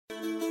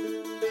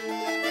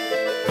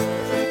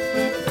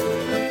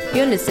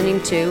You're listening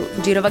to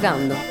Giro,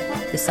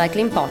 the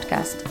cycling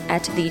podcast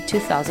at the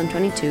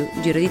 2022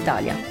 Giro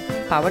d'Italia,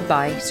 powered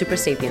by Super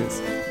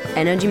Sapiens,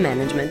 energy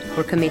management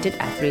for committed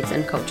athletes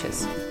and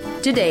coaches.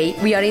 Today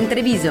we are in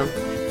Treviso.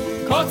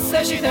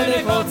 Kotce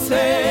čitene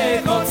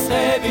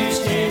kotce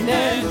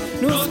vištine,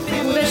 nus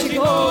pigude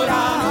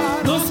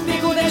šikora,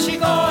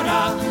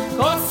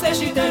 kotce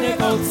čitene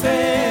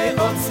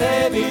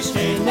kotce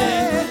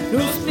vištine,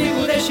 nus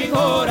pigude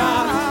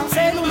šikora,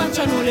 se non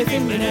mangiano le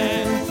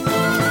femmine.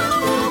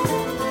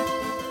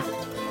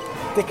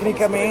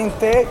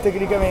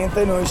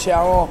 Tecnicamente noi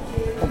siamo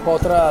un po'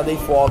 tra dei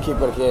fuochi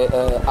perché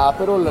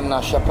Aperol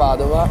nasce a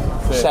Padova,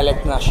 sì.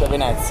 Select nasce a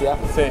Venezia.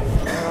 Sì.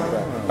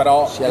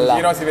 Però in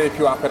Giro si vede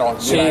più Aperol.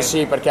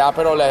 Sì, perché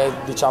Aperol è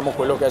diciamo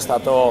quello che è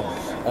stato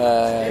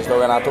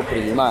sdoganato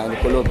prima, è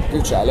quello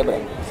più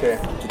celebre. Sì.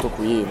 Tutto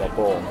qui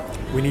dopo.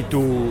 We need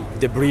to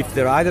debrief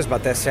the riders,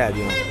 but as said,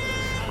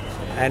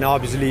 and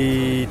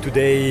obviously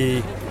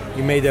today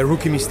you made a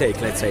rookie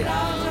mistake, let's say.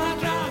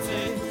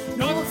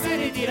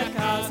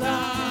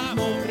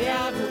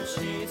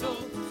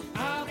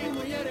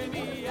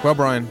 Well,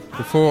 Brian,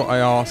 before I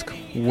ask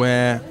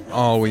where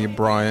are we,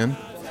 Brian,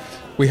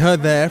 we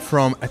heard there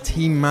from a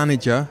team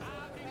manager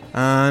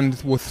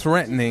and were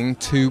threatening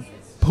to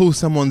pull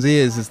someone's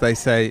ears, as they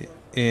say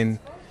in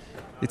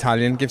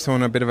Italian, give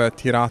someone a bit of a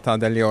tirata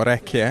delle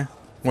orecchie,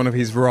 one of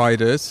his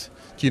riders.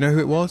 Do you know who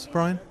it was,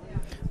 Brian?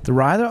 The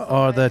rider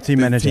or the team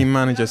manager? The team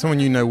manager,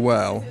 someone you know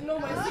well.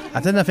 I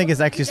think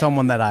it's actually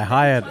someone that I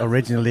hired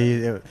originally.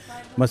 It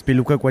must be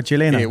Luca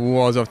Guacilena. It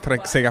was of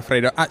Trek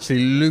Segafredo. Actually,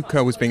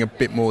 Luca was being a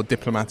bit more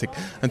diplomatic.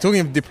 And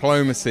talking of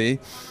diplomacy,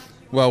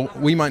 well,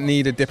 we might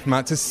need a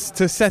diplomat to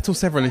settle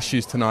several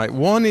issues tonight.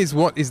 One is,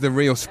 what is the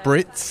real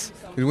Spritz?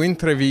 We're in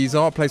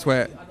Treviso, a place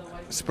where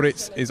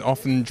Spritz is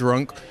often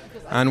drunk.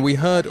 And we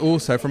heard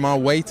also from our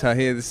waiter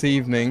here this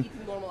evening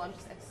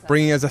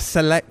bringing us a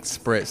Select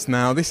Spritz.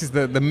 Now, this is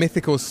the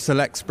mythical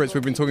Select Spritz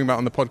we've been talking about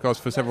on the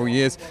podcast for several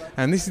years,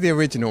 and this is the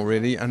original,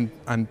 really, and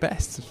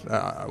best.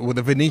 Well,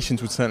 the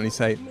Venetians would certainly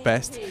say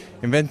best.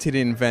 Invented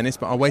in Venice,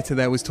 but our waiter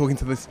there was talking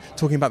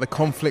about the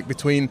conflict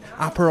between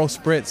Aperol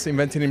Spritz,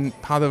 invented in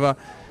Padova,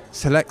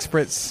 Select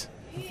Spritz,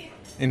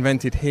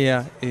 invented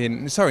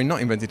in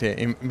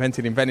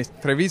Venice.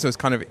 Treviso is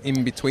kind of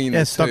in between.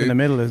 Yeah, it's stuck in the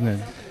middle, isn't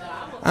it?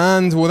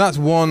 And, well, that's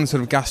one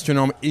sort of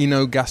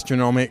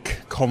gastronomic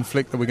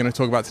conflict that we're going to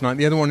talk about tonight.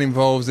 The other one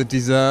involves a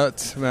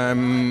dessert.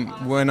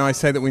 When I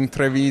say that we're in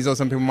Treviso,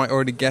 some people might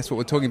already guess what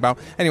we're talking about.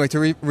 Anyway,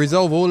 to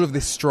resolve all of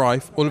this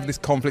strife, all of this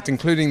conflict,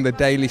 including the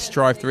daily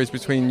strife there is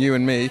between you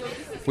and me,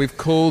 we've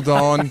called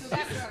on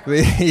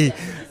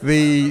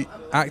the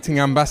acting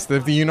ambassador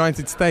of the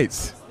United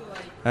States,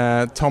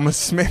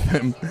 Thomas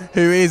Smitham,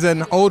 who is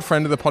an old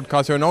friend of the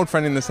podcast, or an old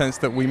friend in the sense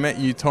that we met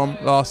you, Tom,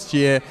 last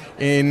year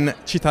in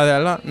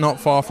Cittadella, not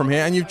far from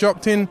here, and you've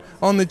dropped in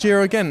on the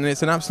Giro again, and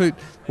it's an absolute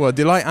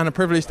delight and a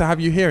privilege to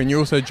have you here, and you're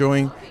also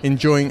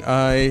enjoying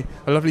a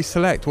lovely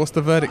Select. What's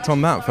the verdict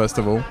on that, first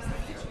of all?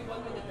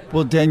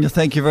 Well, Daniel,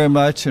 thank you very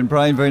much. And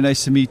Brian, very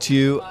nice to meet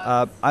you.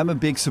 I'm a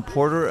big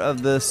supporter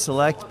of the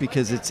Select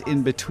because it's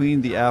in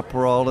between the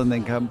Aperol and the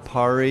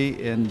Campari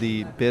in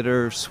the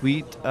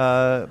bitter-sweet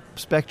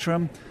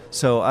spectrum.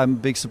 So I'm a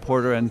big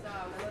supporter and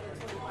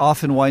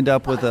often wind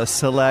up with a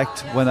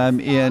Select when I'm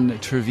in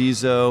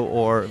Treviso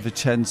or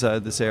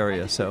Vicenza, this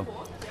area. So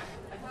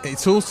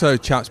it's also,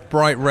 chaps,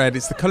 bright red.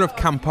 It's the colour of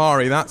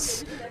Campari.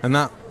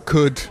 That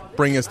could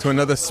bring us to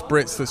another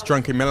Spritz that's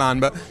drunk in Milan,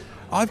 but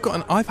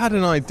I've had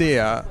an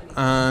idea,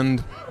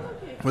 and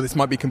this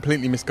might be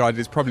completely misguided.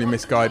 It's probably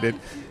misguided.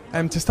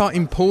 To start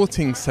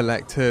importing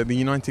Select to the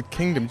United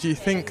Kingdom. Do you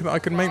think that I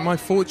could make my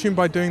fortune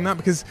by doing that?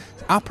 Because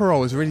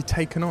Aperol has really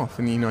taken off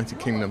in the United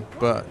Kingdom.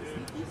 But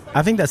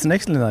I think that's an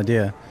excellent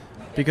idea,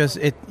 because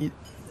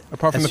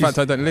apart from the fact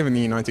I don't live in the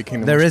United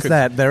Kingdom. There is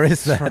that.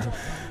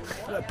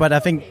 But I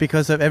think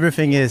because of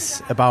everything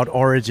is about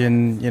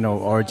origin,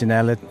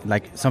 originality,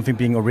 like something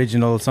being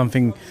original,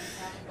 something,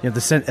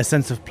 a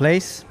sense of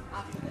place.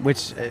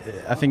 Which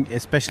I think,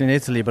 especially in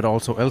Italy, but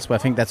also elsewhere,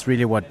 I think that's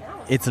really what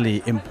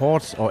Italy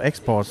imports or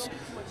exports.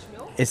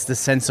 It's the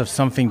sense of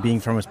something being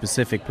from a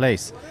specific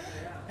place.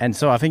 And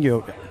so I think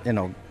you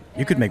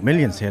could make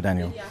millions here,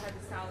 Daniel.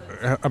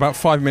 About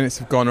 5 minutes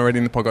have gone already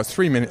in the podcast.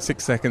 3 minutes,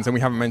 6 seconds, and we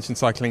haven't mentioned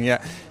cycling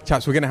yet.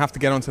 Chaps, we're going to have to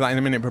get onto that in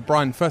a minute. But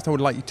Brian, first I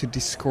would like you to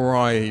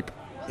describe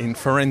in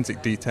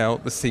forensic detail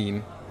the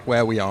scene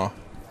where we are.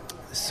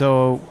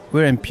 So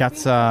we're in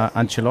Piazza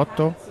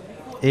Ancellotto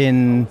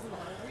in...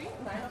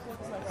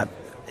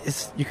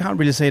 you can't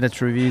really say that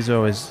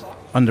Treviso is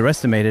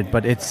underestimated,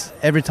 but it's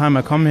every time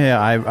I come here,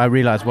 I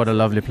realize what a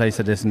lovely place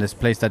it is, and this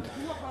place that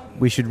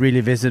we should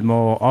really visit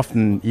more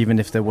often, even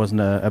if there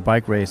wasn't a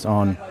bike race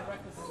on.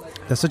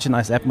 There's such a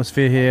nice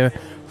atmosphere here,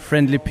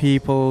 friendly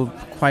people,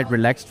 quite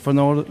relaxed for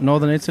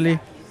northern Italy.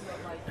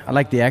 I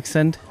like the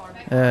accent.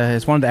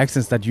 It's one of the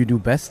accents that you do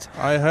best.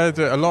 I heard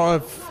a lot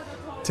of...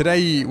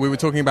 Today we were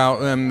talking about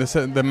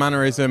the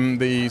mannerism,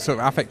 the sort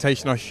of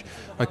affectation.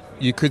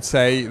 You could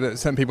say that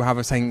some people have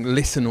of saying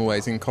 "listen"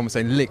 always in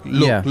conversation.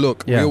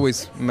 Look. Yeah. We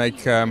always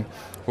make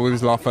we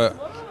always laugh at,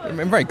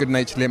 very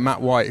good-naturedly, at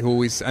Matt White, who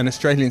always, and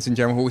Australians in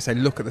general, who always say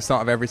look at the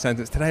start of every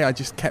sentence. Today I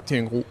just kept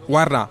hearing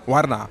guarda,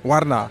 guarda,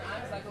 guarda,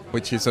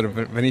 which is sort of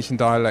Venetian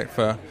dialect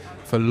for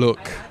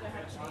look.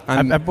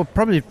 And I would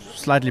probably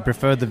slightly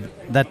prefer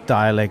that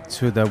dialect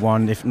to the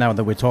one, if now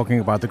that we're talking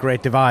about the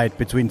great divide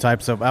between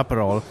types of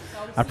Aperol,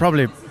 I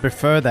probably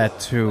prefer that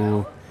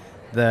to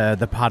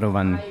the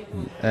Padovan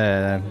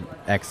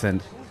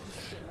accent.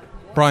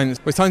 Brian,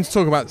 it's time to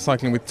talk about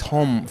cycling with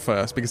Tom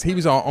first, because he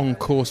was our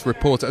on-course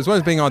reporter, as well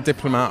as being our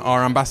diplomat,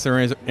 our ambassador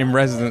in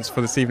residence for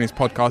this evening's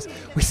podcast.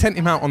 We sent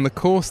him out on the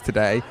course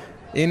today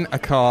in a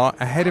car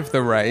ahead of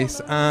the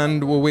race,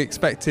 and we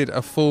expected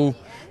a full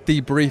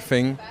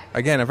debriefing,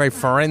 again, a very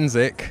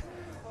forensic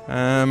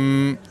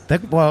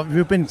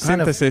we've been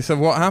synthesis of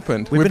what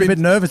happened. We've been a bit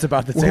nervous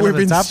about the tail of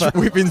the tapper.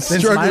 We've been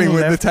struggling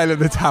with the tail of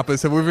the tapper,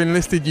 so we've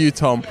enlisted you,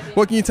 Tom.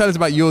 What can you tell us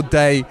about your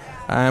day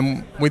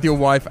with your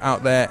wife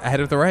out there ahead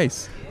of the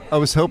race? I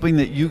was hoping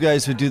that you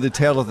guys would do the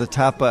tail of the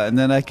tappa, and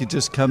then I could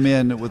just come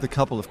in with a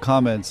couple of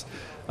comments.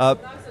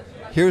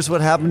 Here's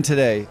what happened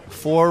today.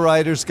 4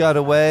 riders got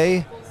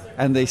away,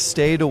 and they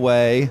stayed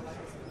away,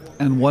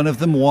 and one of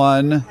them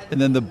won, and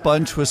then the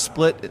bunch was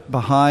split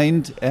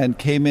behind and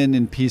came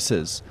in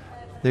pieces.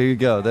 There you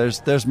go.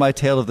 There's my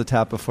tale of the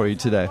Tapper for you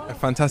today. A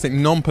fantastic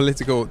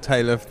non-political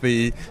tale of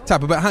the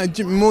Tapper. But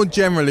more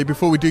generally,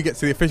 before we do get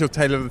to the official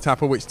tale of the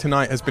Tapper, which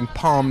tonight has been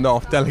palmed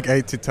off,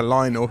 delegated to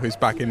Lionel, who's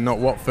back in not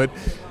Watford,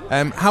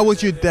 how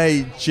was your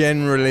day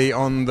generally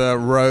on the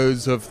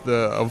roads of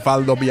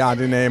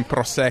Valdobbiadene and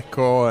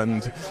Prosecco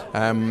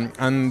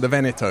and the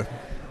Veneto?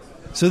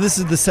 So this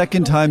is the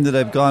second time that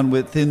I've gone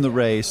within the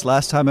race.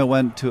 Last time I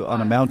went on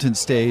a mountain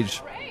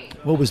stage.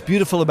 What was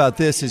beautiful about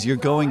this is you're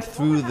going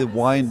through the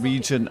wine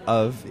region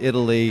of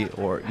Italy,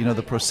 or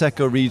the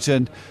Prosecco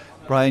region.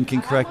 Brian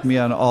can correct me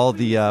on all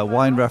the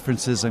wine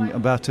references I'm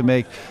about to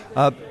make.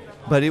 But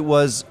it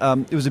was a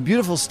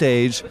beautiful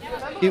stage.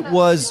 It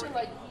was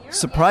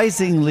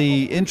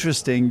surprisingly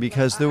interesting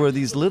because there were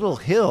these little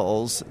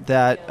hills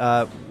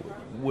that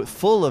were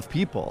full of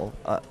people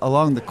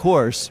along the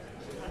course.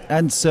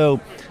 And so,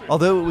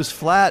 although it was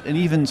flat and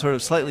even sort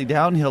of slightly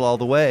downhill all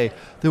the way,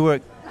 there were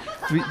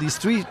these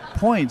 3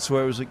 points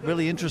where it was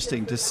really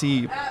interesting to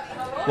see,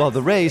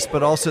 the race,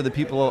 but also the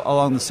people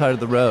along the side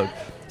of the road.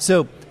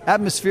 So,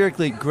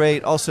 atmospherically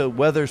great. Also,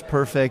 weather's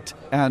perfect,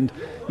 and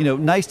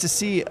nice to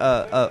see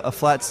a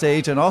flat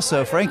stage. And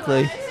also,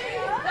 frankly,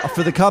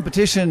 for the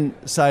competition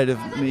side of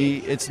me,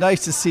 it's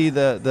nice to see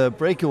the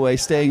breakaway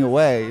staying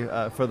away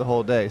for the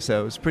whole day.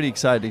 So, it's pretty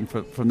exciting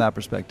from that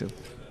perspective.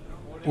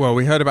 Well,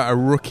 we heard about a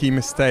rookie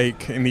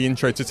mistake in the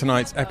intro to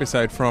tonight's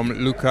episode from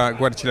Luca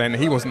Guercilena.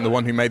 He wasn't the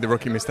one who made the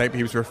rookie mistake, but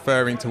he was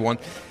referring to one.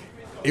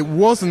 It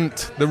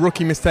wasn't the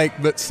rookie mistake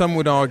that some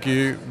would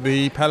argue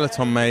the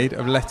peloton made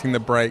of letting the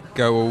break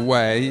go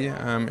away.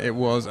 It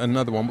was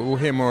another one, but we'll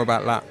hear more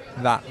about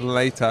that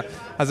later.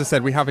 As I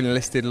said, we have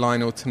enlisted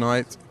Lionel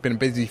tonight. It's been a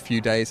busy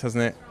few days,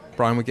 hasn't it?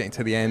 Brian, we're getting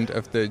to the end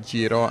of the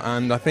Giro,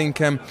 and I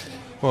think,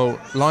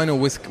 Lionel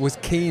was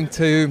keen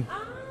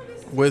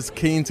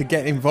to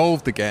get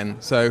involved again.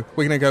 So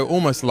we're going to go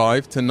almost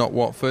live to Not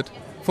Watford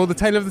for the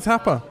Tale of the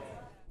Tapper.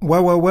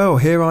 Well,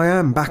 here I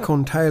am back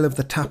on Tale of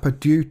the Tapper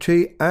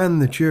duty,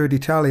 and the Giro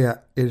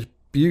d'Italia is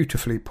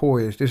beautifully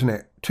poised, isn't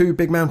it? 2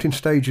 big mountain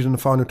stages and the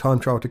final time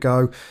trial to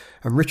go,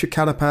 and Richard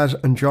Carapaz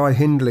and Jai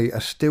Hindley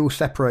are still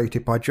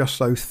separated by just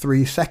those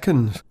 3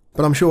 seconds.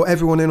 But I'm sure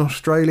everyone in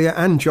Australia,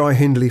 and Jai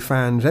Hindley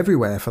fans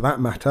everywhere for that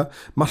matter,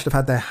 must have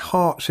had their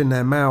hearts in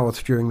their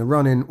mouths during the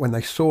run-in when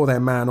they saw their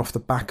man off the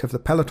back of the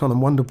peloton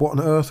and wondered what on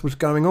earth was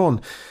going on.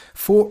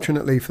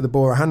 Fortunately for the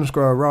Bora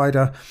Hansgrohe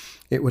rider,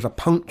 it was a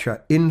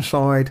puncture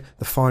inside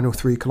the final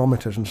 3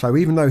 kilometres, and so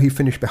even though he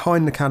finished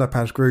behind the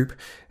Carapaz group,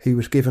 he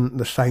was given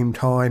the same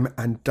time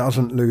and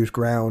doesn't lose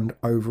ground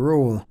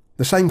overall.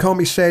 The same can't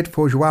be said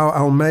for João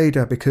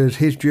Almeida, because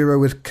his Giro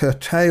was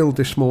curtailed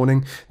this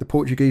morning. The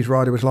Portuguese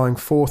rider was lying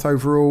 4th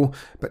overall,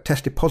 but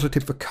tested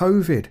positive for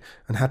COVID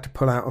and had to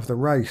pull out of the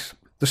race.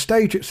 The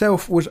stage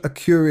itself was a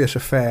curious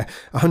affair,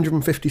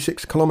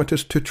 156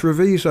 kilometres to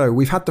Treviso.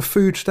 We've had the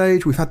food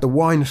stage, we've had the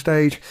wine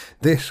stage,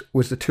 this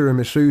was the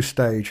tiramisu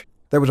stage.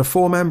 There was a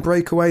 4-man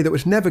breakaway that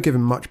was never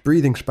given much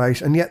breathing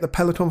space, and yet the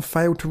peloton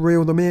failed to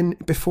reel them in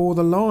before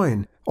the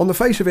line. On the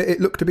face of it, it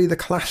looked to be the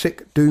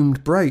classic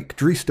doomed break.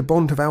 Dries de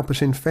Bont of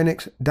Alpecin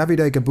Fenix,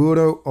 Davide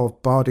Gaburo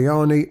of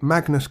Bardiani,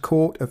 Magnus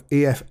Cort of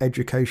EF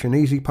Education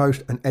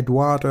EasyPost, and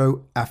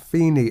Eduardo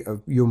Affini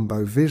of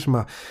Jumbo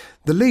Visma.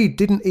 The lead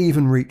didn't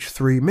even reach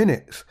 3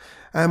 minutes,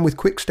 and with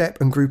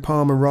Quickstep and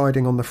Groupama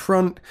riding on the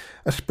front,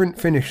 a sprint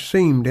finish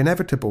seemed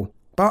inevitable.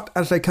 But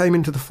as they came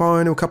into the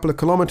final couple of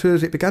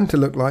kilometres, it began to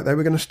look like they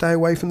were going to stay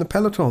away from the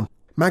peloton.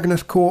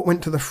 Magnus Cort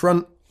went to the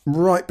front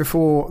right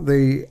before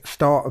the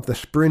start of the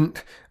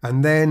sprint,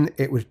 and then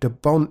it was de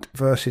Bont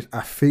versus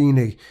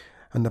Affini,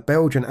 and the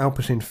Belgian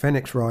Alpecin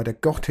Fenix rider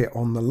got it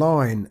on the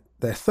line.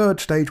 their third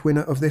stage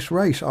winner of this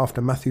race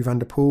after Mathieu van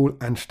der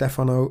Poel and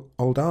Stefano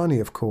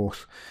Oldani, of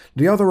course.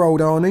 The other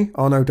Oldani,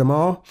 Arnaud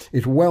Demar,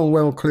 is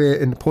well clear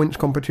in the points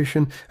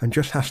competition and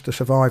just has to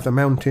survive the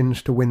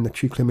mountains to win the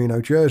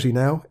Ciclamino jersey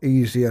now.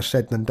 Easier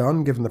said than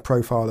done, given the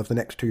profile of the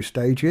next two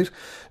stages.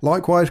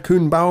 Likewise,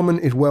 Koen Bouwman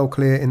is well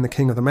clear in the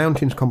King of the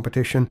Mountains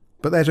competition.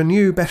 But there's a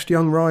new best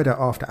young rider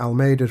after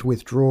Almeida's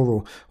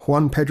withdrawal.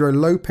 Juan Pedro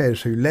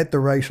Lopez, who led the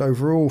race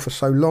overall for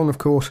so long, of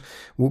course,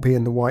 will be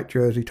in the white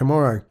jersey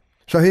tomorrow.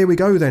 So here we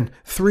go then,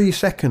 3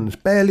 seconds,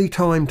 barely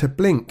time to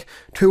blink,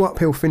 2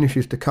 uphill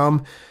finishes to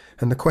come,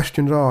 and the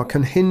questions are,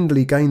 can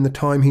Hindley gain the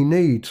time he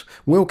needs?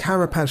 Will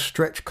Carapaz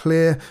stretch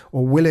clear,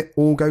 or will it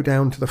all go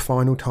down to the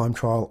final time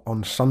trial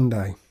on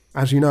Sunday?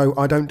 As you know,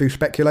 I don't do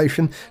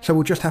speculation, so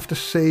we'll just have to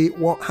see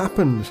what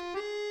happens.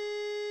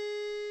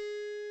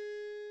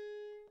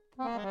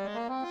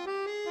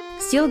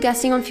 Still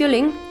guessing on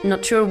fueling?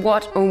 Not sure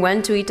what or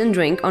when to eat and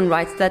drink on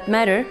rides that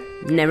matter?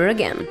 Never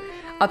again.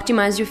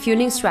 Optimize your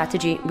fueling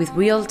strategy with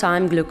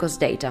real-time glucose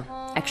data,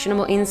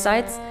 actionable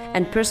insights,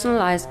 and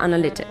personalized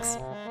analytics.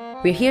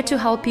 We're here to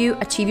help you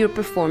achieve your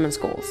performance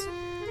goals.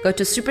 Go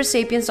to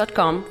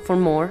supersapiens.com for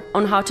more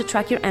on how to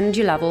track your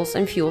energy levels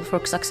and fuel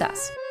for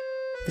success.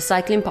 The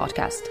Cycling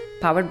Podcast,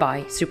 powered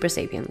by Super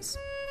Sapiens.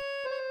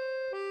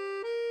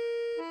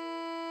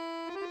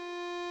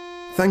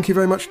 Thank you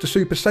very much to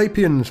Super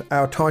Sapiens,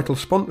 our title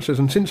sponsors,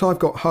 and since I've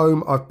got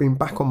home I've been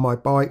back on my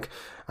bike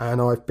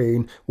and I've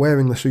been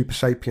wearing the Super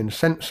Sapiens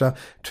sensor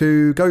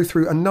to go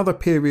through another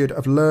period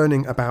of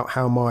learning about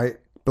how my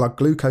blood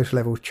glucose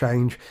levels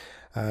change,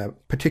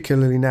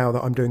 particularly now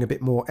that I'm doing a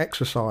bit more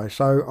exercise.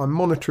 So I'm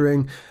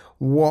monitoring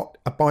what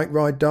a bike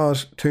ride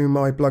does to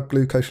my blood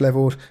glucose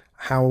levels,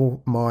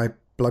 how my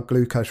blood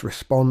glucose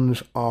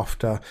responds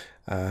after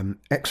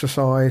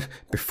exercise,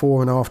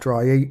 before and after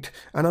I eat,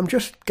 and I'm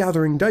just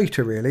gathering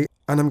data really,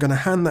 and I'm going to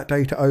hand that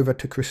data over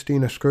to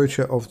Cristina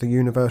Scrucia of the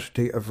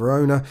University of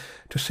Verona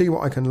to see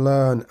what I can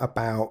learn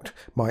about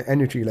my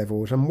energy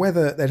levels and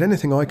whether there's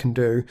anything I can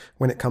do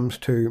when it comes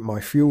to my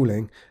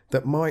fueling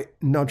that might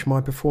nudge my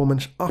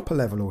performance up a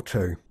level or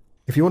two.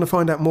 If you want to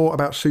find out more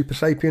about Super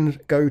Sapiens,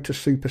 go to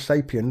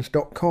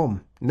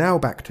supersapiens.com. Now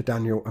back to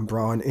Daniel and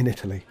Brian in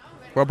Italy.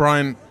 Well,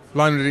 Brian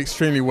lined it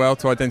extremely well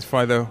to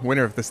identify the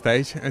winner of the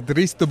stage.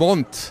 Dries de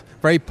Bont,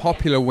 very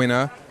popular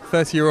winner,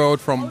 30-year-old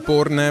from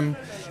Bornem,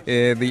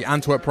 the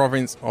Antwerp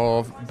province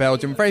of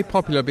Belgium. Very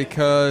popular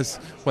because,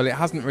 well, it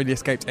hasn't really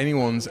escaped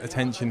anyone's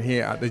attention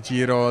here at the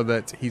Giro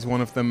that he's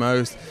one of the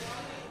most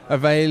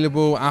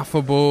available,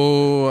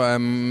 affable,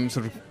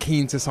 sort of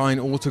keen to sign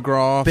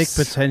autographs.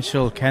 Big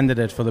potential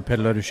candidate for the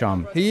Pedaleur du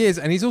Charme. He is,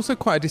 and he's also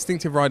quite a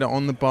distinctive rider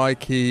on the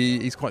bike.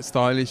 He's quite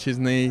stylish,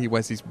 isn't he? He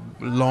wears these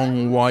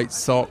long white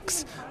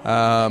socks,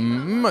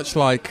 much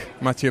like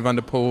Mathieu van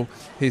der Poel,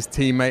 his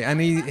teammate,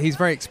 and he's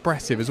very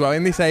expressive as well.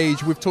 In this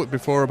age, we've talked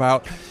before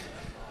about,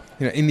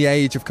 you know, in the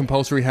age of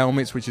compulsory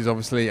helmets, which is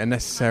obviously a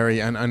necessary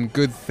and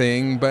good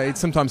thing, but it's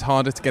sometimes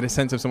harder to get a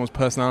sense of someone's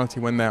personality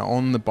when they're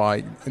on the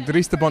bike.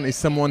 Dries de Bont is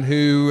someone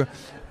who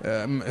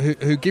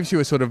gives you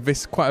a sort of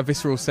quite a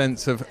visceral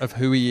sense of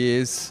who he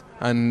is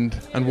and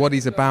what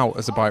he's about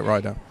as a bike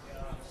rider.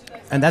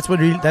 And that's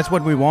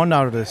what we want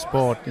out of the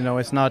sport. You know,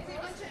 it's not.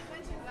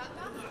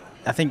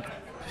 I think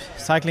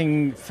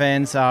cycling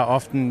fans are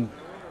often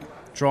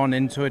drawn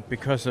into it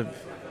because of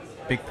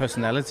big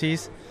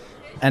personalities.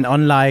 And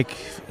unlike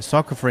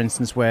soccer, for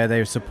instance, where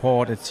they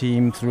support a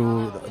team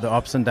through the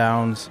ups and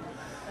downs,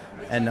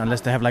 and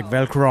unless they have like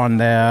Velcro on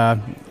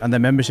their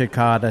membership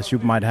card, as you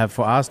might have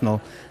for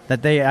Arsenal,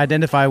 that they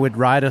identify with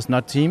riders,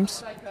 not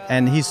teams.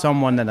 And he's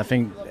someone that I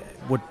think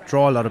would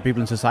draw a lot of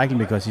people into cycling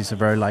because he's a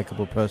very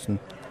likable person.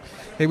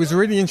 It was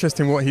really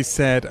interesting what he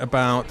said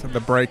about the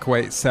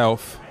breakaway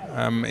itself.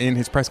 In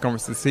his press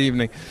conference this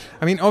evening.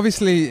 I mean,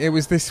 obviously, it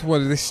was this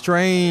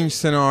strange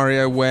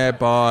scenario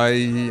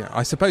whereby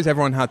I suppose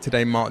everyone had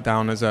today marked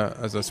down as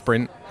a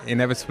sprint.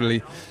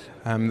 Inevitably,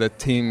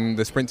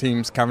 the sprint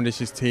teams,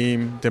 Cavendish's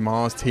team,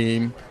 Demar's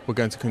team, were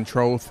going to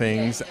control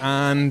things,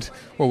 and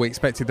well, we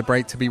expected the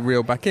break to be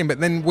reeled back in. But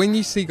then when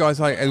you see guys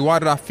like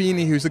Eduardo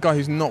Raffini, who's a guy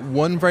who's not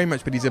won very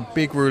much, but he's a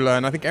big ruler,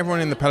 and I think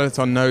everyone in the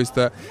peloton knows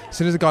that as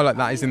soon as a guy like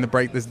that is in the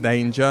break, there's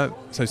danger.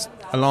 So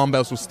alarm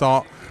bells will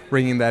start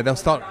ringing there. They'll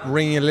start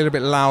ringing a little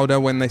bit louder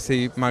when they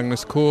see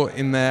Magnus Kort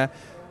in there,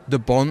 de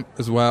Bont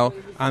as well,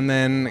 and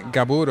then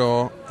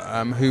Gaburo,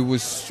 who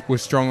was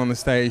strong on the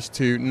stage,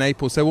 to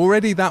Naples. So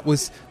already that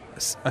was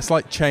a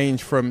slight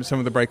change from some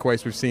of the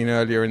breakaways we've seen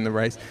earlier in the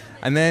race.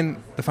 And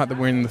then the fact that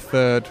we're in the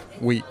third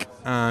week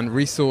and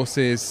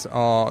resources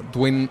are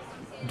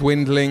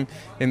dwindling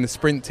in the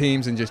sprint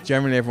teams, and just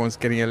generally everyone's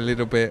getting a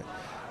little bit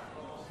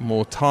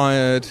more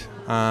tired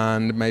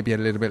and maybe a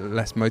little bit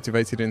less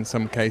motivated in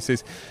some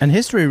cases. And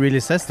history really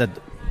says that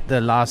the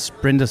last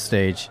sprinter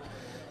stage,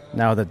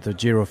 now that the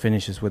Giro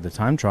finishes with the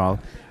time trial,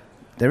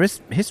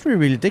 history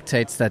really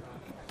dictates that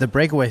the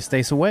breakaway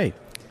stays away.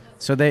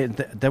 So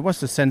there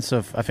was a sense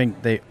of, I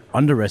think they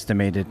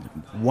underestimated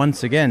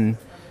once again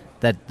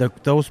that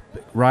those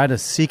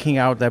riders seeking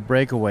out that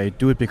breakaway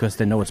do it because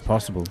they know it's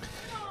possible.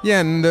 Yeah,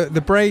 and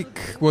the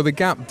break, well, the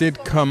gap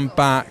did come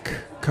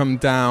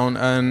down,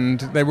 and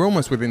they were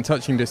almost within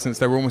touching distance.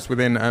 They were almost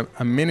within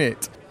a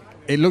minute.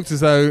 It looked as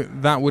though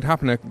that would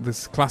happen,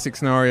 this classic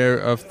scenario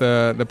of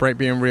the break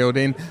being reeled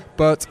in,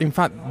 but in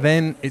fact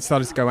then it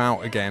started to go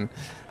out again.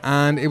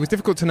 And it was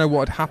difficult to know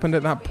what had happened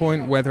at that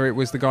point, whether it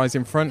was the guys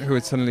in front who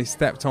had suddenly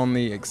stepped on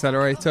the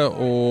accelerator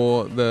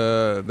or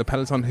the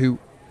peloton who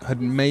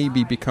had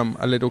maybe become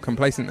a little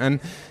complacent. And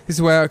this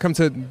is where I come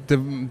to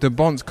de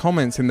Bont's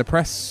comments in the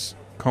press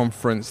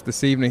conference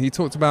this evening. He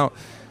talked about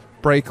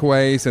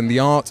breakaways and the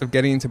art of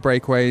getting into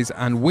breakaways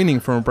and winning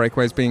from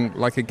breakaways being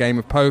like a game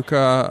of poker,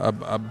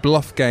 a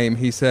bluff game.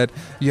 He said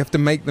you have to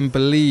make them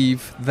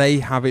believe they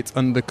have it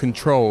under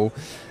control.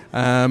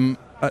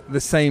 At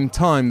the same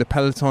time, the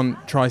peloton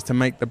tries to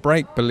make the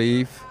brake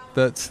believe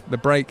that the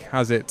brake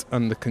has it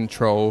under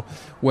control,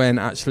 when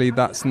actually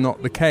that's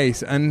not the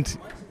case. And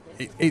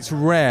it's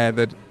rare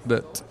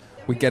that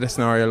we get a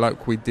scenario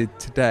like we did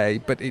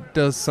today, but it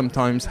does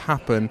sometimes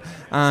happen,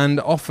 and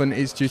often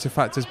it's due to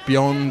factors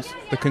beyond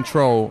the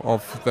control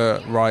of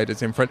the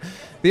riders in front.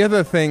 The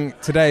other thing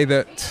today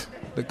that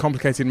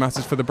complicated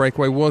matters for the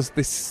breakaway was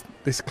this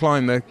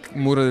climb, the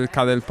Muro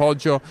del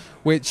Poggio,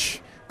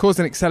 which caused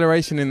an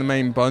acceleration in the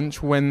main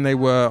bunch when they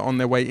were on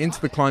their way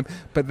into the climb,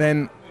 but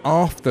then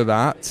after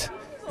that,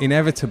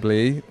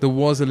 inevitably, there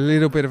was a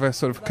little bit of a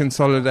sort of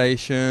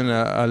consolidation,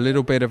 a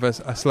little bit of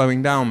a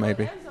slowing down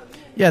maybe.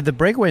 Yeah, the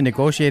breakaway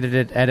negotiated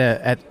it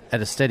at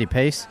a steady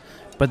pace,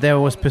 but there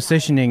was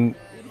positioning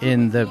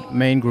in the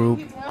main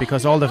group,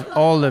 because all the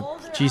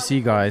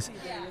GC guys,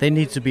 they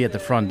need to be at the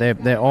front.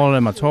 They all of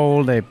them are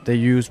told, they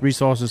use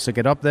resources to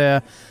get up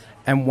there,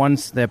 and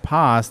once they're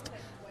past,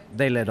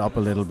 they let up a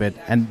little bit,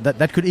 and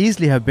that could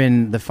easily have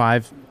been the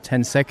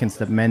 5-10 seconds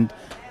that meant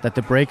that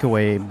the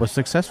breakaway was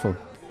successful.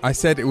 I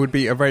said it would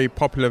be a very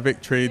popular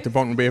victory. De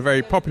Bont would be a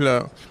very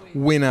popular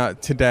winner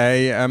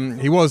today.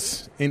 He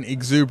was in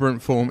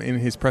exuberant form in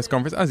his press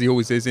conference, as he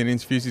always is in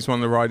interviews. He's one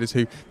of the riders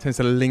who tends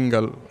to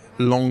linger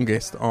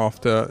longest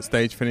after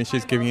stage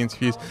finishes, giving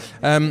interviews.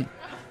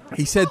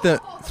 He said that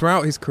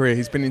throughout his career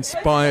he's been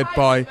inspired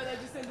by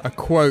a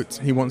quote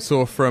he once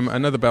saw from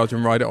another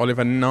Belgian rider,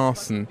 Oliver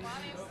Naassen.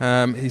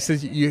 He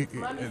says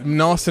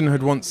Naassen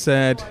had once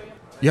said,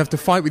 you have to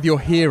fight with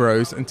your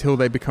heroes until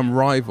they become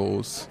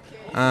rivals.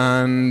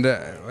 And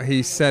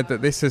he said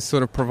that this has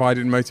sort of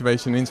provided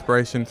motivation and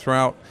inspiration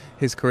throughout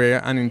his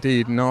career, and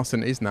indeed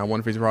Naassen is now one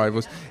of his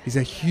rivals. He's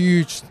a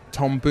huge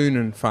Tom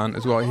Boonen fan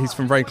as well. He's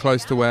from very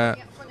close to where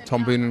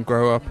Tom Boonen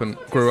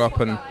grew up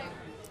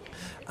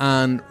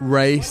and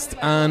raced,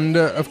 and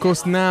of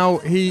course now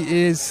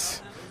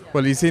he's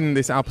in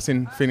this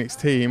Alpecin Phoenix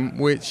team,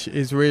 which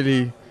is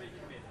really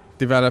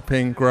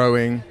developing,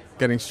 growing,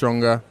 getting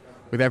stronger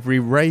with every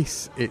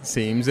race, it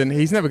seems. And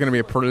he's never going to be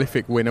a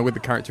prolific winner with the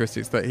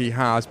characteristics that he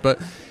has, but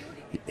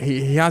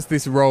he has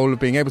this role of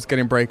being able to get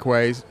in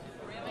breakaways,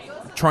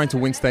 trying to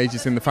win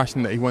stages in the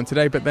fashion that he won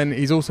today, but then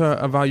he's also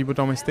a valuable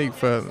domestique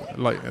for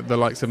the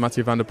likes of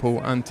Mathieu van der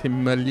Poel and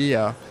Tim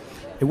Merlier.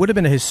 It would have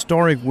been a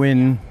historic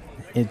win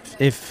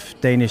if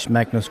Danish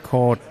Magnus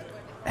Kort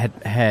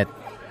had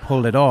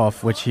pulled it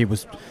off, which he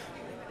was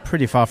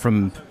pretty far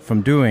from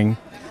doing,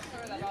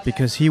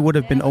 because he would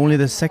have been only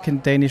the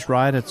second Danish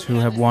rider to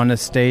have won a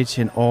stage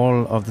in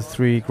all of the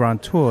 3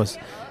 Grand Tours.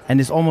 And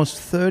it's almost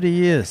 30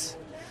 years.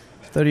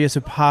 30 years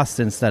have passed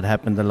since that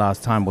happened the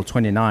last time,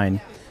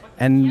 29.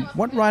 And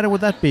what rider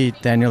would that be,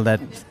 Daniel, that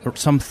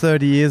some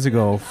 30 years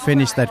ago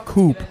finished that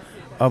coup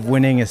of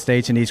winning a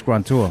stage in each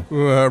Grand Tour?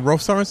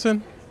 Rolf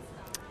Sorensen?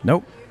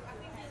 Nope.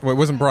 Well, it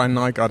wasn't Brian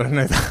Nygaard, I don't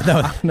know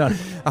that. No.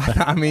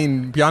 I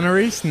mean,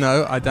 Bjarne?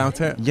 No, I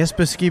doubt it.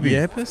 Jesper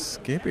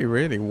Skibby,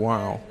 really?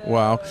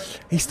 Wow.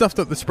 He stuffed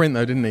up the sprint,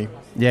 though, didn't he?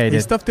 Yeah, he did.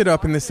 He stuffed it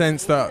up in the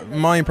sense that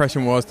my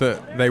impression was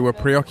that they were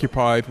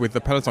preoccupied with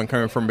the peloton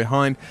coming from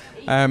behind.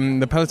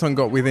 The peloton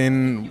got with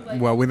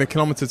a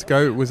kilometre to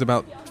go. It was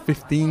about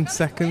 15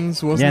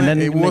 seconds, wasn't it? Yeah,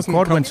 and then it wasn't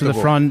Kort went to the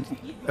front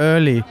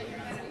early.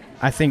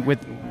 I think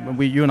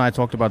you and I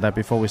talked about that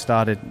before we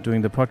started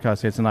doing the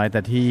podcast here tonight,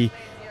 that he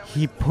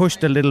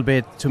pushed a little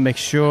bit to make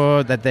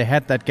sure that they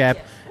had that gap,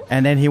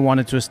 and then he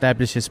wanted to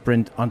establish his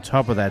sprint on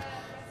top of that.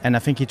 And I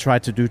think he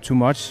tried to do too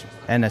much,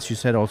 and as you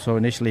said also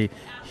initially,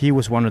 he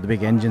was one of the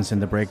big engines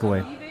in the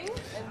breakaway.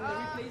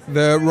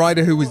 The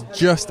rider who was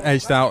just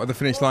edged out at the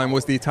finish line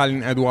was the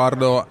Italian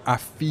Edoardo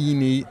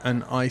Affini,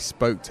 and I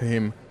spoke to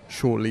him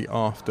shortly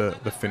after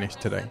the finish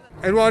today.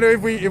 Eduardo,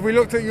 if we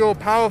looked at your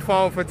power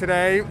file for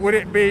today, would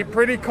it be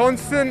pretty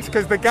constant?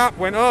 Because the gap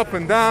went up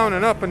and down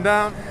and up and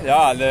down.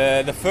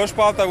 Yeah, the first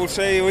part I would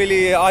say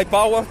really high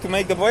power to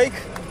make the break,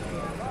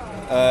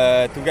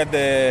 to get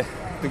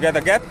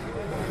the gap,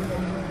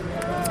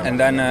 and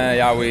then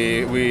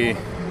we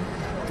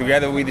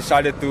together we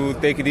decided to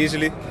take it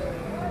easily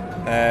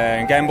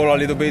and gamble a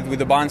little bit with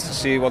the bands to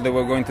see what they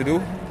were going to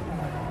do,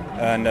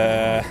 and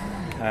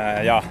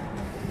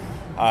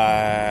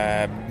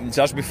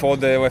just before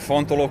the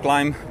frontal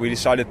climb, we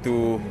decided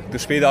to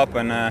speed up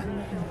and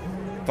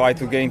try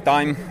to gain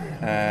time.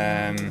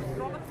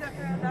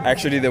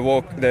 actually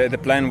the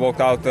plan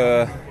worked out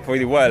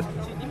pretty well.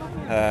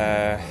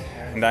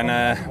 And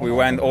then we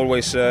went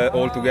always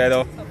all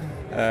together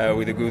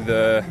with a good,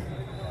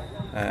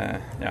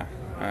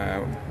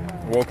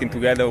 working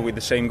together with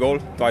the same goal,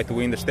 try to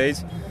win the stage.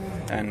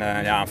 And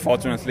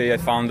unfortunately, I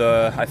found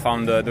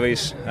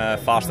Dries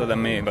faster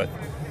than me, but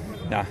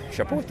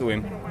chapeau to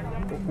him.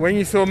 When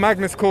you saw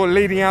Magnus Kort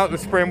leading out the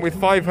sprint with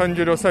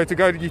 500 or so to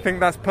go, did you think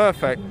that's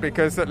perfect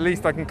because at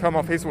least I can come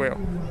off his wheel?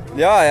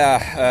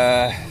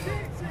 Yeah.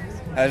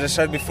 As I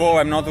said before,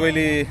 I'm not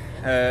really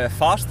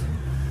fast.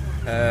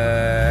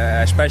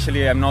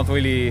 Especially, I'm not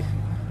really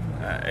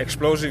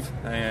explosive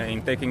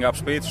in taking up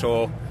speed,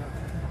 so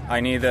I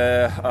need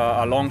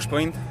a long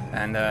sprint.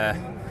 And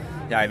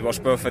it was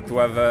perfect to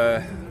have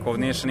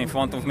coordination in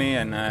front of me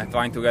and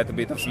trying to get a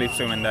bit of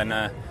slipstream, and then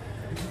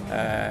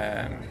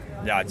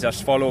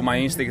just follow my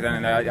instinct.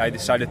 And I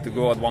decided to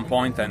go at one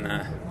point, and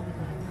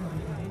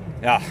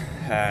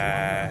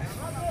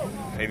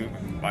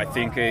I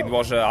think it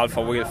was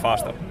Alpha Wheel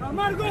faster.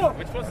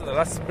 Which was the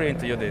last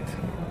sprint you did?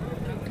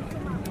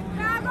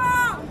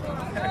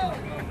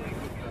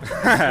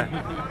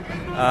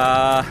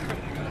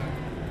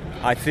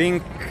 I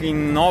think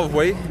in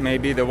Norway,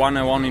 maybe the one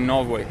I won in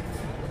Norway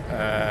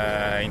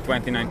in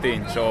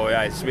 2019. So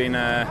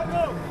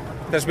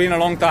there's been a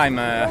long time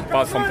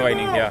apart from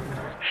training.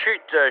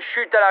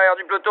 Chute à l'arrière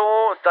du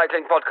peloton,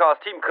 cycling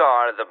podcast team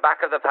car at the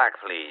back of the pack,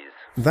 please.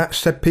 That's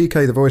Seb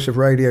Piquet, the voice of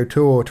Radio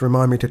Tour, to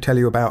remind me to tell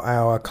you about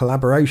our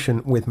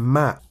collaboration with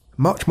Matt.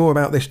 Much more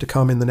about this to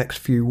come in the next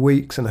few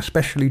weeks, and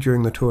especially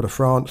during the Tour de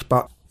France,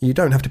 but you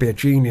don't have to be a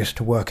genius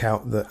to work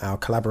out that our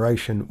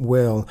collaboration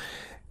will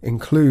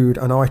include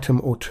an item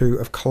or two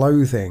of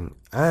clothing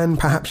and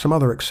perhaps some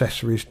other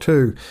accessories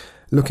too.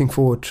 Looking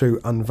forward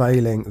to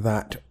unveiling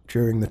that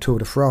during the Tour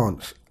de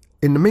France.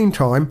 In the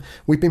meantime,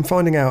 we've been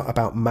finding out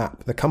about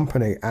MAP, the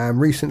company,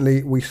 and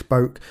recently we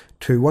spoke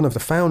to one of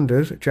the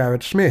founders,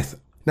 Jared Smith.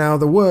 Now,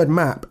 the word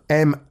MAP,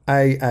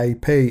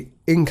 M-A-A-P,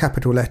 in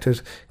capital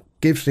letters,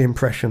 gives the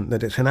impression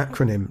that it's an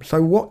acronym.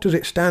 So what does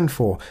it stand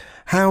for?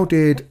 How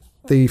did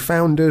the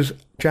founders,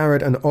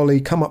 Jared and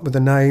Ollie, come up with the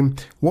name?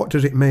 What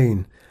does it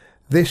mean?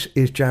 This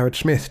is Jared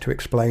Smith to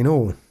explain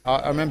all.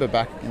 I remember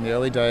back in the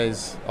early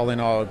days, Ollie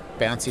and I were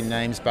bouncing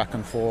names back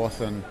and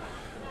forth, and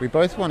we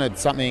both wanted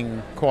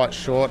something quite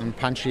short and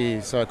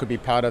punchy so it could be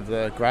part of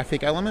the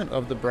graphic element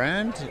of the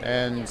brand,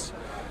 and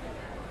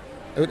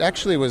it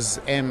actually was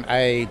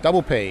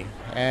M-A-P-P,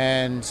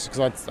 and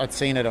because I'd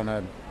seen it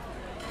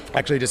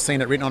just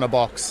seen it written on a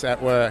box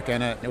at work,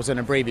 and it was an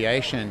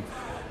abbreviation.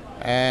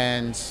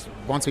 And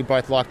once we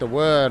both liked the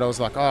word, I was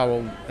like, oh,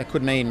 well, it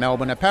could mean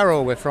Melbourne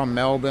Apparel. We're from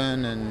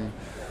Melbourne, and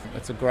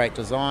it's a great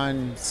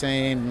design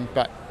scene.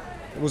 But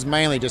it was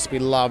mainly just we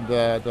loved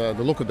the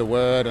look of the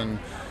word. And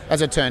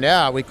as it turned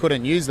out, we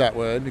couldn't use that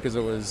word because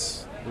it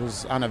was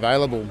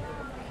unavailable.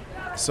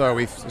 So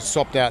we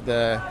swapped out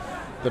the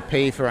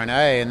P for an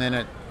A, and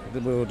then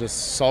we were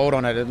just sold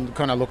on it. It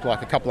kind of looked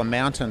like a couple of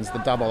mountains, the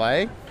double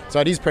A. So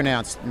it is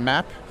pronounced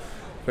MAP,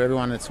 for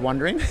everyone that's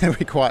wondering.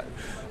 We quite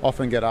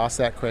often get asked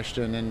that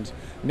question, and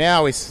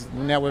now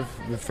we've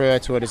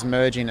referred to it as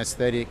merging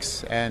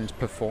aesthetics and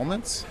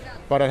performance.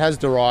 But it has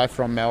derived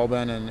from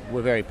Melbourne, and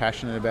we're very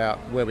passionate about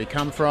where we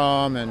come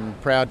from,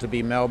 and proud to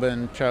be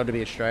Melbourne, proud to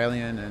be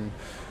Australian, and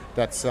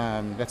that's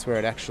where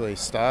it actually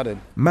started.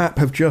 MAP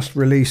have just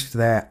released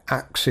their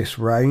Axis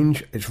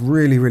range. It's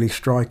really, really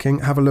striking.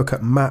 Have a look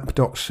at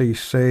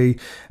map.cc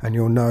and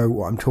you'll know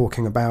what I'm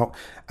talking about.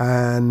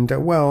 And,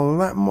 well,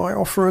 that might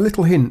offer a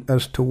little hint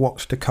as to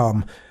what's to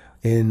come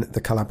in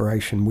the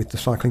collaboration with the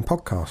Cycling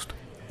Podcast.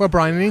 Well,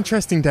 Brian, an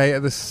interesting day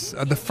at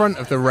the front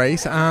of the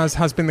race, as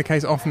has been the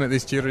case often at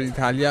this Giro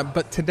d'Italia.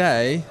 But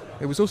today,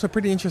 it was also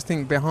pretty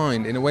interesting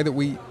behind in a way that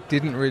we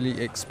didn't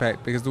really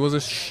expect, because there was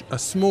a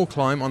small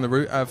climb on the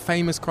route, a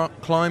famous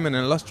climb, an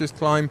illustrious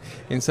climb,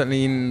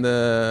 certainly in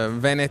the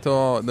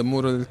Veneto, the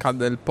Muro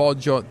del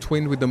Poggio,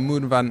 twinned with the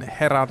Mur van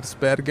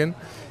Gerardsbergen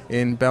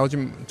in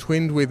Belgium,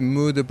 twinned with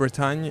Mur de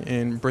Bretagne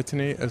in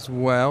Brittany as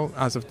well,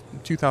 as of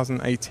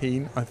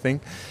 2018, I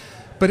think.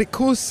 But it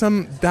caused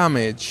some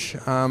damage.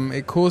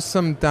 It caused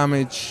some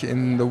damage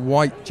in the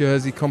white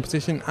jersey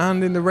competition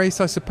and in the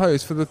race, I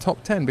suppose, for the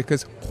top 10,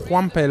 because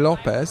Juanpe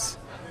Lopez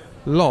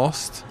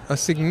lost a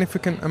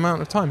significant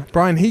amount of time.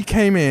 Brian, he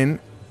came in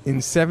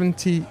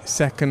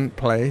 72nd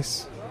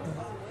place,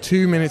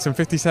 2 minutes and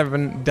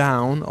 57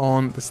 down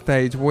on the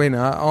stage winner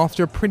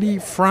after a pretty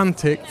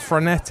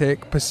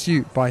frenetic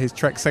pursuit by his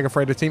Trek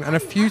Segafredo team, and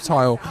a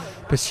futile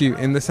pursuit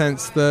in the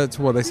sense that,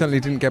 well, they certainly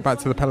didn't get back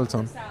to the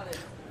peloton.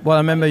 Well, I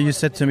remember you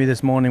said to me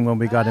this morning when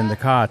we got in the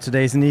car,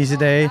 today's an easy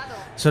day,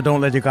 so don't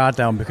let your guard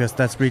down, because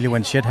that's really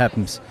when shit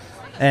happens.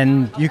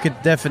 And you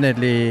could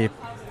definitely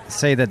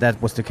say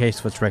that was the case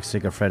for Trek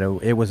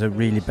Segafredo. It was a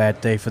really bad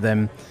day for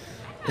them.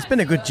 It's been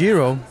a good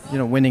Giro,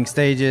 winning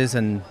stages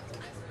and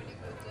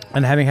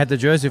having had the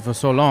jersey for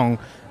so long,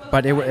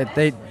 but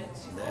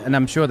and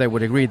I'm sure they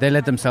would agree, they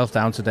let themselves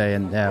down today,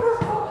 and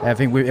I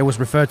think it was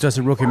referred to as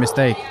a rookie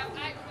mistake.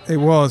 It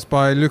was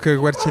by Luca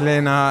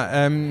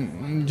Guercilena.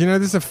 Do you know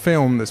there's a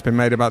film that's been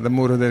made about the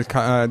Muro di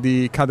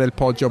Ca del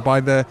Poggio by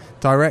the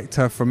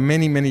director for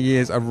many, many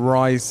years of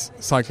Rise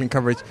cycling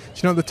coverage. Do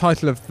you know what the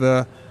title of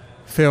the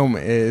film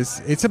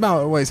is? It's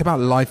about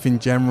life in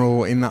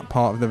general in that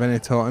part of the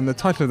Veneto, and the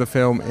title of the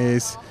film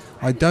is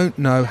I Don't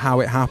Know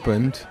How It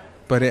Happened,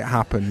 But It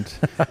Happened.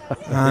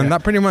 And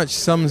that pretty much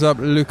sums up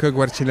Luca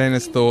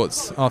Guercilena's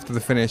thoughts after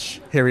the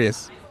finish. Here he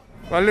is.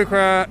 Well,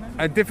 Luca,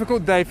 a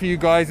difficult day for you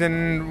guys,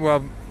 and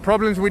well,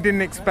 problems we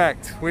didn't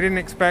expect. We didn't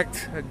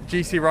expect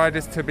GC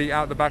riders to be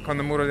out the back on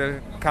the Muro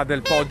di Ca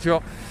del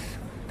Poggio.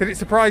 Did it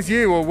surprise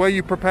you, or were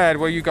you prepared?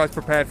 Were you guys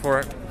prepared for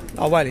it?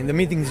 Oh, well, in the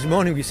meeting this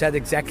morning we said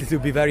exactly to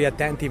be very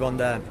attentive on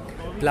the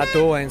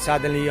plateau and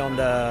suddenly on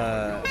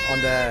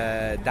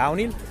the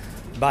downhill.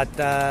 But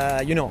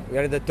we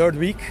are in the third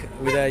week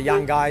with a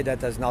young guy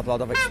that has not a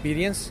lot of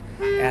experience,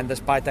 and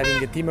despite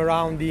having a team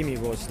around him, he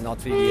was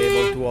not really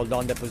able to hold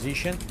on the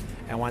position.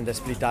 And when the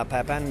split up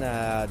happened,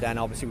 then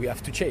obviously we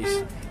have to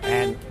chase.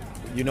 And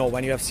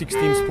when you have 6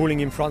 teams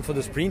pulling in front for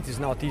the sprint, it's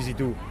not easy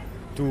to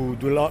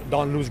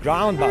don't lose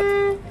ground.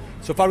 But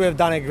so far we have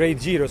done a great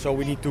Giro, so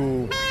we need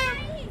to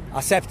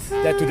accept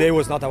that today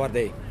was not our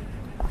day.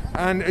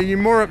 And are you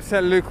more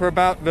upset, Luca,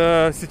 about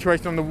the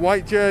situation on the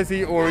white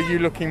jersey, or are you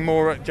looking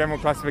more at general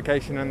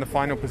classification and the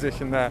final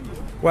position there?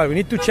 Well, we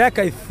need to check.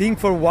 I think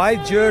for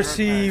white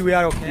jersey we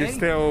are okay. You're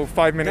still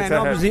 5 minutes ahead.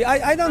 Obviously,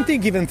 I don't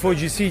think even for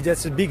GC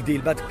that's a big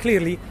deal, but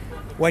clearly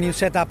when you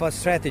set up a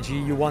strategy,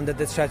 you want that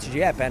the strategy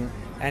happen,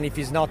 and if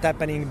it's not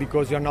happening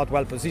because you're not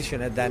well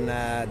positioned, then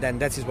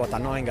that is what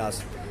annoying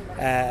us,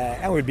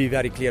 and we'll be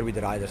very clear with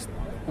the riders.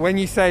 When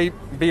you say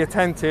be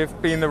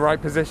attentive, be in the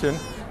right position,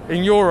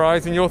 in your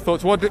eyes, in your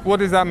thoughts, what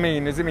does that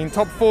mean? Does it mean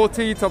top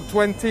 40, top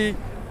 20?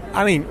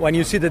 I mean, when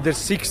you see that there's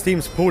 6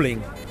 teams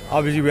pulling,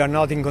 obviously we are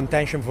not in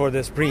contention for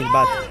the sprint,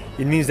 but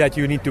it means that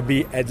you need to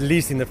be at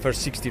least in the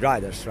first 60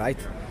 riders, right?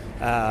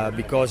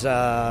 Because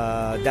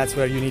that's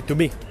where you need to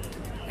be.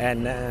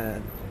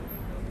 And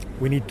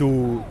we need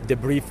to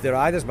debrief the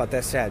riders, but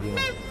as said,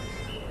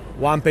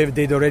 Juanpe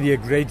did already a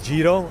great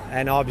Giro,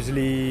 and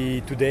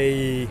obviously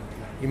today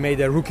he made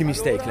a rookie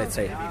mistake, let's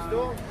say.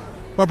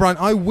 Well, Brian,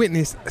 I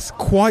witnessed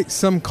quite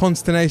some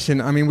consternation.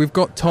 I mean, we've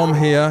got Tom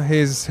here,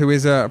 who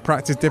is a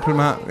practice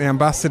diplomat, the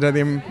ambassador,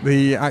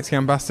 the acting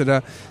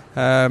ambassador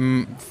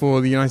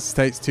for the United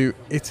States to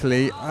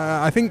Italy.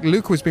 I think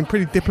Luca has been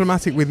pretty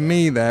diplomatic with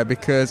me there,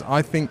 because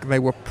I think they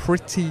were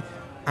pretty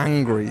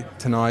angry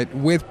tonight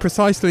with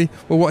precisely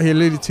what he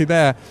alluded to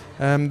there.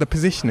 The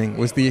positioning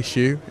was the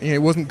issue.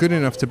 It wasn't good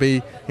enough to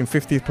be in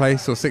 50th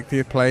place or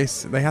 60th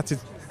place. They had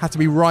to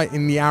be right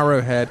in the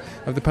arrowhead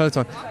of the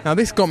peloton. Now,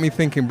 this got me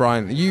thinking,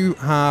 Brian, you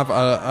have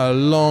a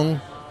long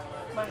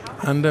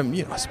and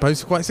I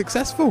suppose quite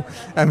successful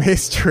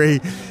history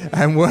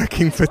and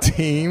working for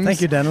teams. Thank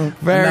you, Daniel.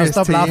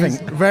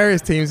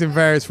 Various teams in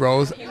various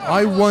roles.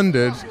 I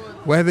wondered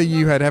whether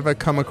you had ever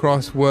come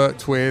across,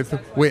 worked with,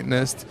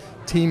 witnessed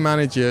team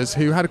managers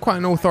who had quite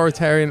an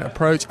authoritarian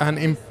approach, and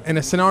in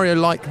a scenario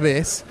like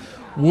this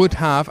would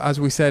have, as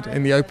we said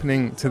in the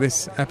opening to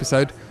this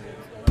episode,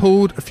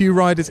 pulled a few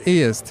riders'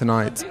 ears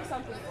tonight.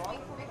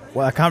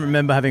 Well, I can't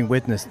remember having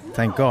witnessed,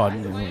 thank God,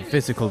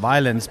 physical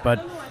violence,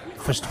 but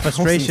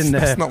frustration.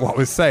 That's not what I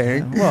was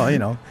saying.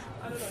 Well,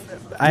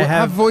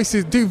 have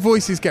voices. Do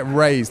voices get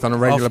raised on a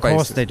regular basis? Of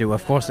course they do.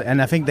 Of course,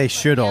 and I think they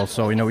should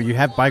also. You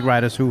have bike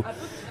riders who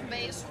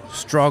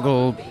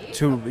struggle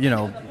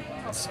to,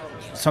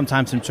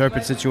 sometimes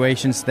interpret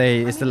situations.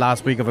 It's the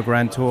last week of a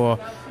Grand Tour,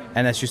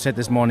 and as you said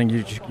this morning,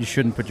 you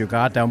shouldn't put your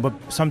guard down. But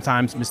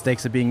sometimes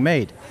mistakes are being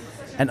made.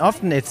 And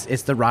often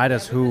it's the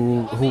riders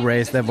who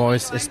raise their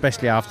voice,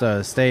 especially after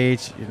a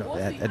stage,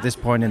 at this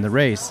point in the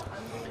race.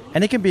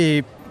 And it can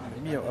be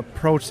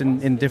approached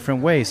in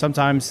different ways.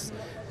 Sometimes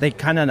they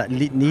kind of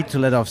need to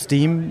let off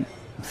steam,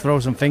 throw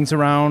some things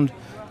around,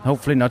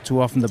 hopefully not too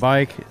often the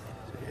bike.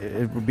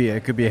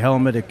 It could be a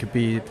helmet, it could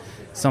be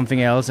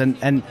something else,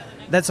 and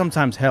that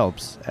sometimes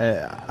helps.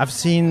 I've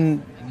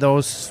seen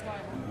those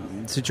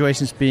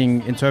situations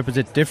being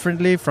interpreted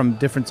differently from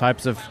different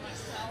types of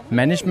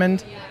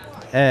management.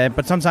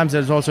 But sometimes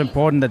it's also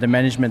important that the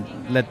management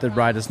let the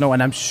riders know,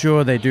 and I'm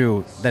sure they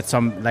do, that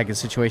a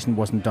situation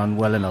wasn't done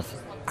well enough.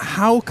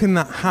 How can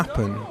that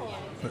happen?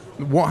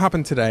 What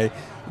happened today?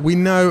 We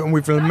know, and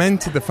we've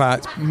lamented the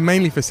fact,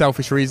 mainly for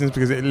selfish reasons,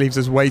 because it leaves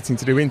us waiting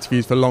to do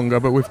interviews for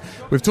longer, but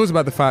we've talked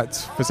about the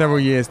fact for several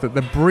years that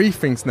the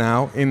briefings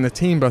now in the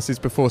team buses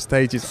before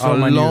stages are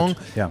long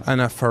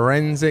and are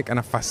forensic and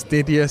are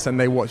fastidious, and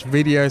they watch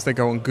videos, they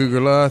go on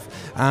Google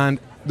Earth, and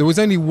there was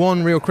only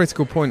one real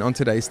critical point on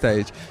today's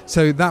stage.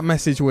 So that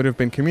message would have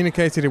been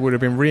communicated, it would have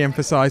been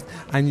re-emphasised,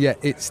 and yet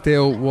it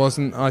still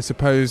wasn't, I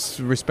suppose,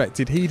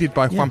 respected, heeded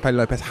by Juanpe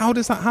Lopez. How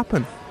does that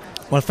happen?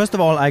 Well, first of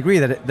all, I agree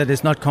that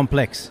it's not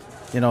complex.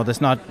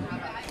 There's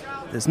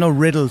no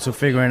riddle to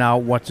figuring out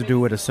what to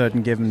do at a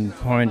certain given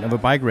point of a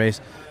bike race.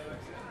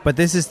 But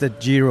this is the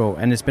Giro,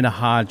 and it's been a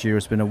hard Giro.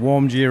 It's been a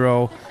warm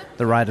Giro.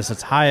 The riders are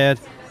tired.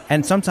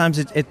 And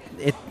sometimes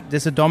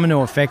there's a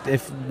domino effect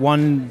if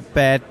one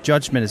bad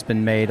judgment has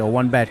been made or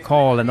one bad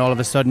call, and all of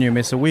a sudden you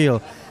miss a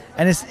wheel.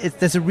 And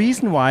there's a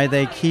reason why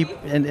they keep,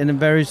 in a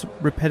very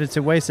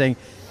repetitive way, saying,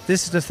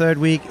 this is the third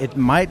week, it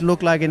might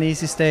look like an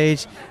easy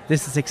stage.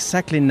 This is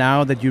exactly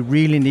now that you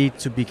really need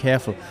to be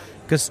careful.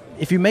 Because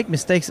if you make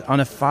mistakes on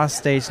a fast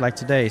stage like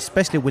today,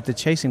 especially with the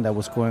chasing that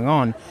was going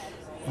on,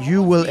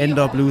 you will end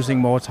up losing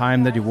more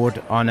time than you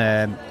would on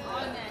a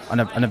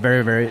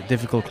very, very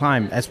difficult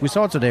climb, as we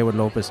saw today with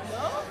Lopez.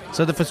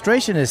 So the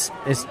frustration is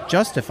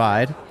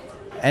justified,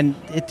 and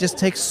it just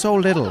takes so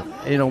little.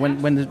 You know,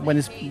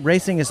 when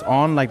racing is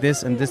on like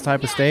this and this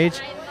type of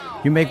stage,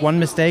 you make one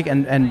mistake,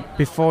 and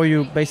before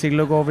you basically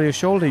look over your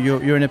shoulder,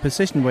 you're in a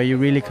position where you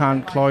really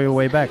can't claw your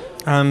way back.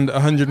 And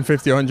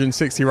 150,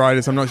 160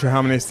 riders, I'm not sure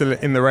how many are still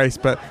in the race,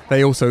 but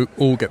they also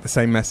all get the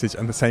same message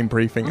and the same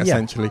briefing,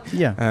 essentially.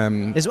 Yeah.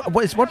 It's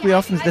what we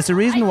often... There's a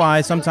reason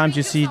why sometimes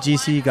you see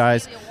GC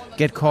guys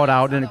get caught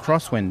out in a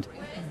crosswind.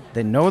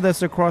 They know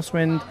there's a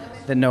crosswind.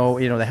 They know,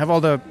 they have all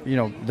the,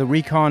 the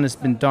recon has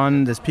been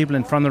done. There's people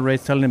in front of the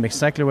race telling them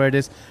exactly where it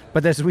is.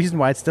 But there's a reason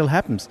why it still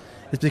happens.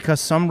 It's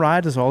because some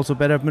riders are also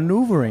better at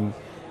maneuvering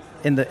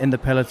in the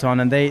peloton,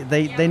 and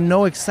they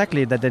know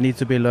exactly that they need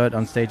to be alert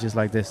on stages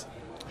like this.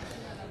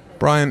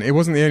 Brian, it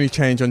wasn't the only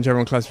change on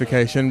general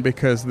classification,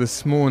 because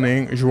this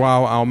morning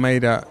João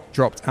Almeida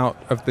dropped out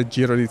of the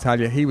Giro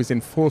d'Italia. He was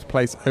in 4th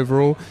place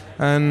overall,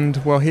 and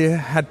he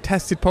had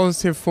tested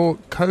positive for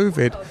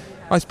COVID.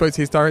 I spoke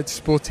to his director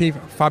sportive,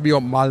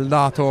 Fabio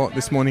Baldato,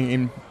 this morning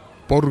in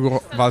Borgo,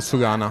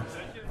 Valsugana.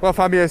 Well,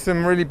 Fabio,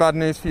 some really bad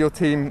news for your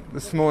team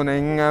this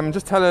morning.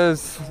 Just tell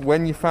us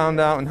when you found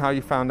out and how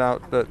you found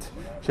out that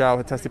João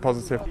had tested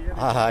positive.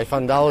 I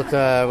found out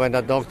when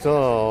the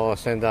doctor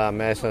sent a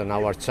message in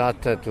our chat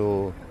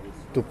to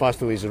pass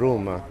to his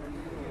room.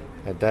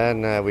 And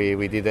then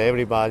we did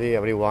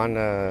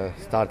everyone,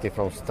 starting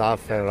from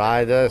staff and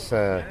riders,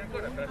 a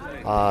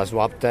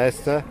swab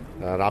test, a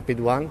rapid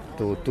one,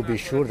 to be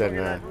sure.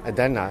 And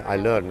then I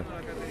learned.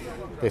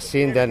 They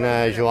seen then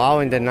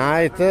João in the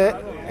night,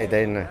 and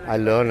then I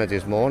learned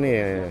this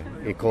morning.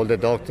 He called the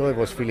doctor. He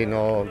was feeling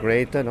no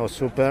great, no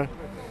super.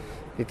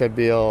 Little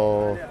bit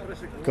of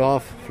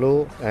cough,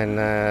 flu, and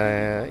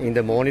in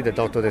the morning the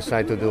doctor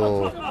decided to do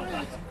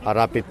a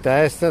rapid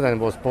test, and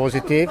was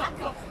positive.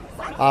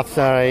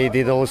 After he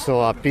did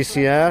also a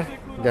PCR,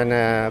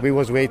 then we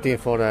was waiting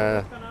for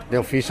the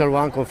official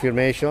one,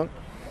 confirmation.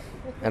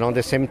 And on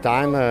the same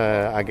time,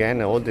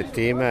 again, all the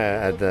team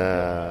had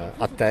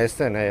a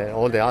test, and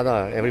all the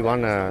other,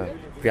 everyone,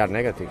 we are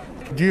negative.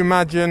 Do you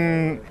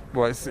imagine,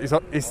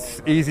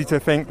 it's easy to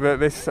think that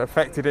this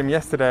affected him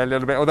yesterday a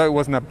little bit, although it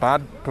wasn't a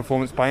bad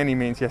performance by any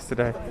means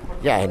yesterday?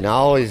 Yeah,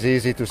 now it's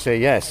easy to say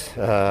yes.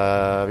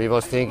 We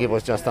was thinking it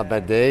was just a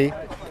bad day.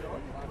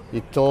 He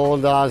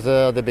told us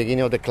at the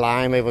beginning of the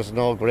climb it was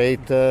not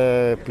great.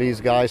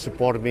 Please, guys,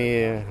 support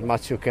me as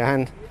much you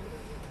can.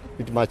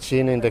 With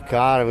machine in the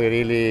car,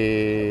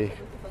 we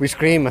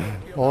scream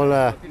all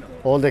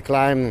the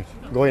climb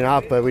going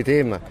up with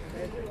him.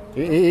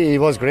 He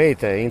was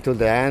great into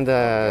the end,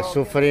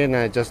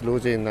 suffering, just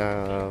losing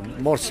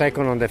more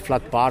second on the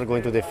flat part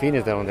going to the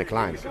finish than on the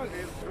climb.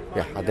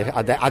 Yeah,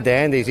 at the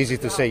end it's easy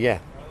to say yeah,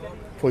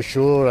 for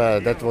sure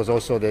that was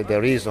also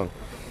the reason.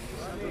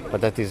 But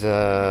that is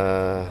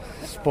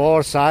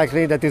sport,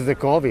 cycling, that is the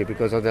COVID,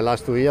 because of the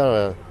last 2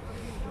 years,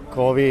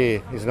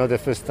 COVID is not the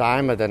first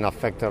time that then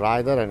affect the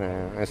rider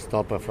and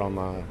stop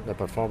from the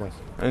performance.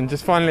 And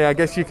just finally, I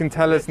guess you can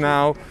tell us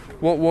now,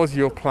 what was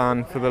your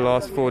plan for the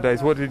last 4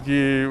 days? What did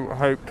you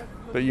hope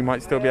that you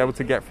might still be able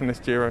to get from this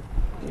Giro?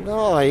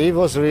 No, he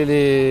was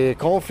really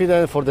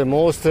confident for the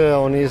most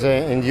on his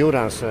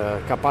endurance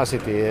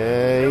capacity.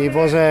 He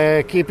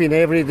was keeping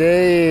every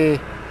day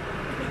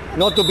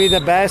not to be the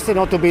best,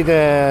 not to be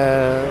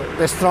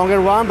the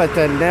stronger one, but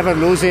never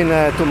losing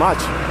too much.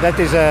 That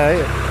is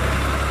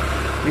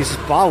his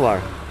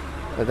power.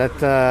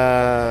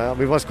 That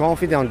we was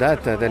confident on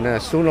that. Then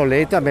sooner or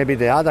later, maybe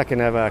the other can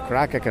have a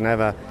crack, can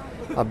have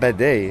a bad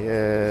day.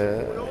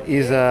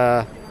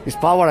 His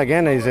power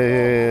again is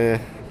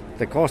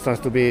the constants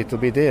to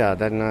be there.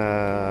 Then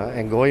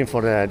and going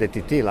for the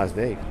TT last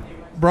day.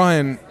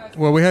 Brian,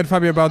 well, we heard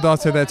Fabio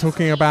Baldato there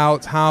talking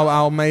about how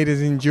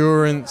Almeida's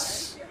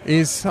endurance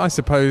is, I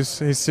suppose,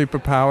 his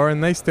superpower,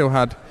 and they still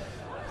had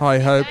high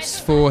hopes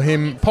for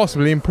him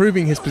possibly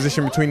improving his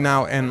position between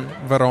now and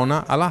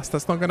Verona. Alas,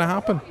 that's not going to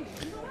happen.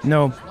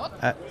 No,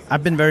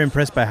 I've been very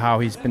impressed by how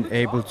he's been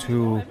able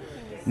to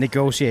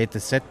negotiate the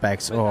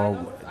setbacks or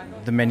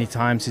the many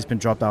times he's been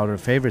dropped out of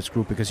the favorites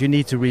group, because you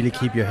need to really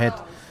keep your head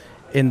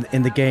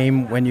in the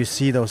game when you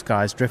see those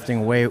guys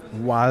drifting away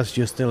whilst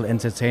you're still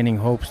entertaining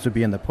hopes to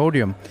be in the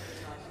podium.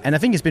 And I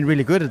think he's been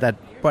really good at that,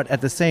 but at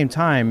the same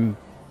time,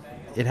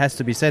 it has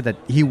to be said that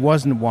he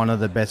wasn't one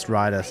of the best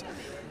riders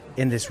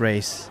in this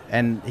race,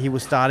 and he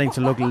was starting to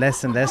look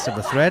less and less of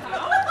a threat,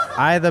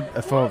 either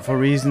for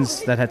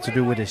reasons that had to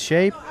do with his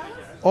shape,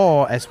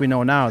 or as we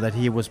know now that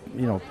he was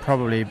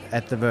probably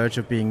at the verge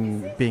of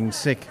being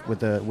sick with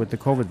the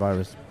COVID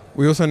virus.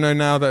 We also know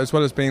now that, as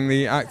well as being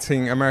the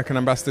acting American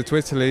ambassador to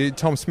Italy,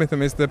 Tom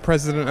Smitham is the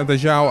president of the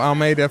João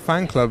Almeida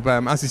fan club,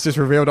 as he's just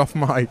revealed off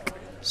mic.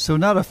 So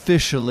not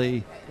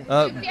officially,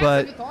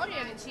 but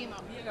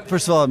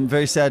first of all, I'm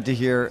very sad to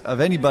hear of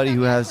anybody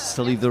who has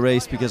to leave the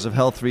race because of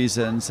health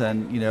reasons,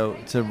 and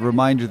it's a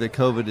reminder that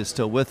COVID is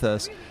still with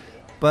us.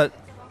 But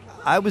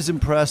I was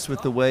impressed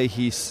with the way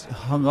he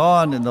hung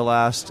on in the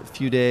last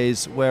few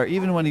days, where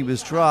even when he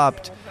was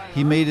dropped,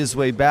 he made his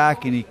way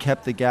back and he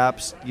kept the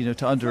gaps,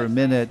 to under a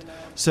minute.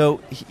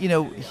 So,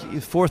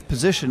 fourth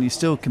position, he's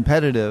still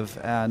competitive.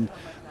 And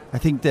I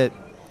think that,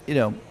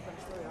 you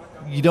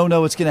don't know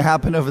what's going to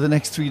happen over the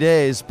next 3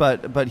 days,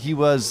 but he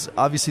was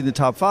obviously in the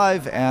top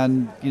 5,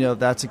 and,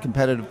 that's a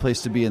competitive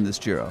place to be in this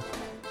Giro.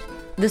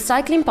 The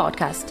Cycling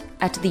Podcast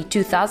at the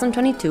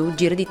 2022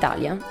 Giro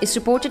d'Italia is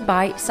supported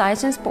by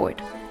Science and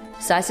Sport.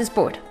 Science and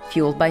Sport,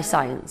 fueled by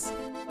science.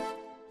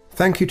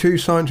 Thank you to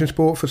Science and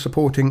Sport for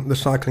supporting the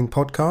Cycling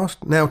Podcast.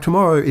 Now,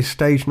 tomorrow is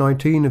stage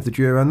 19 of the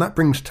Giro, and that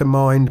brings to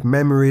mind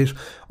memories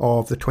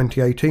of the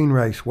 2018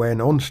 race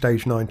when, on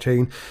stage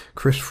 19,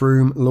 Chris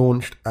Froome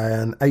launched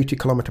an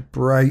 80-kilometre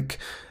break,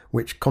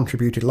 which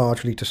contributed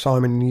largely to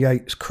Simon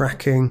Yates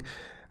cracking.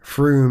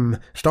 Froome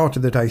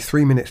started the day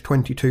 3 minutes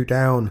 22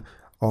 down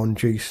on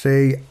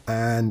GC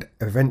and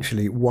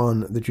eventually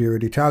won the Giro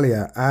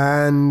d'Italia.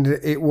 And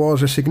it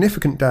was a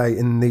significant day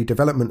in the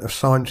development of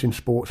Science in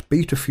Sport's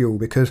Beta Fuel,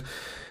 because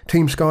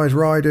Team Sky's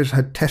riders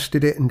had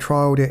tested it and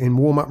trialled it in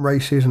warm-up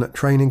races and at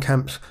training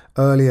camps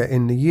earlier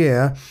in the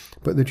year,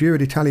 but the Giro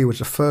d'Italia was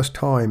the first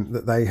time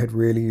that they had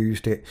really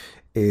used it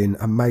in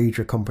a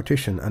major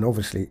competition, and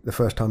obviously the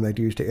first time they'd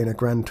used it in a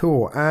Grand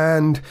Tour.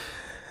 And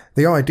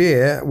the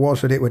idea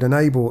was that it would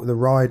enable the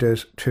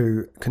riders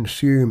to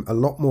consume a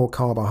lot more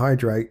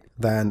carbohydrate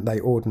than they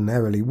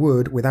ordinarily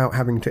would without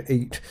having to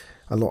eat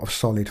a lot of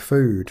solid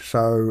food.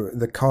 So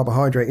the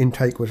carbohydrate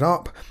intake was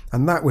up,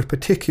 and that was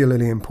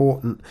particularly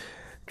important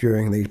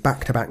during these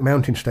back-to-back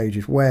mountain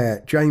stages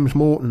where James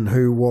Morton,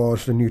 who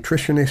was the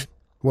nutritionist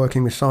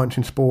working with Science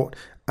in Sport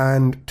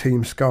and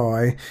Team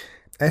Sky,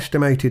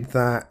 estimated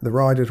that the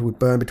riders would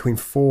burn between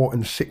 4,000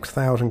 and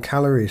 6,000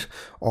 calories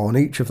on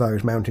each of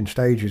those mountain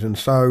stages, and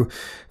so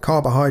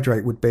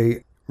carbohydrate would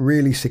be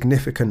really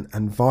significant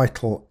and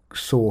vital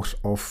source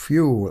of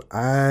fuel,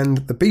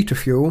 and the Beta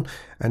Fuel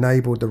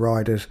enabled the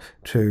riders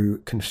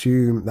to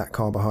consume that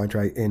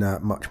carbohydrate in a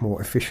much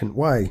more efficient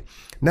way.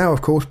 Now,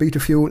 of course, Beta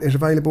Fuel is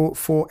available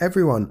for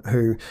everyone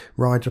who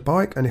rides a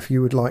bike, and if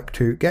you would like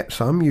to get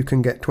some, you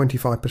can get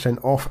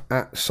 25% off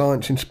at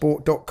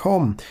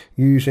scienceinsport.com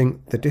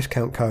using the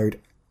discount code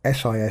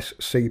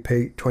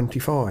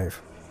SISCP25.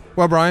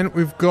 Well, Brian,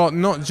 we've got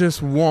not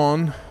just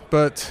one,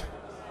 but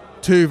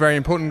two very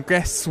important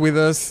guests with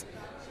us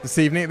this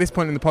evening at this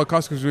point in the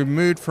podcast, because we've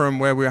moved from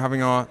where we were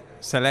having our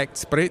select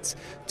spritz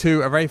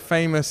to a very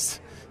famous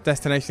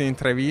destination in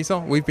Treviso.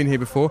 We've been here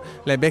before,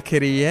 Le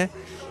Beccherie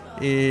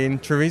in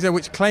Treviso,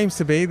 which claims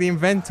to be the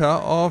inventor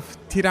of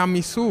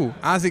tiramisu,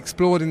 as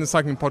explored in the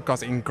Cycling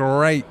Podcast in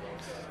great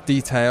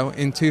detail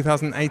in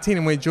 2018.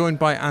 And we're joined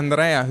by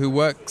Andrea, who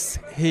works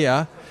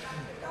here.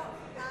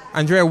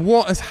 Andrea,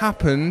 what has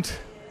happened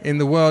in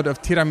the world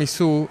of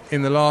tiramisu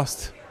in the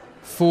last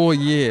 4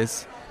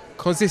 years?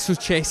 Cosa è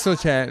successo?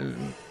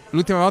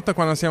 L'ultima volta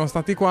quando siamo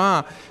stati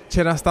qua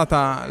c'era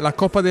stata la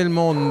Coppa del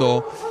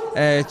Mondo,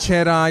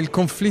 c'era il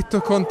conflitto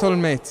con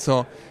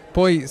Tolmezzo,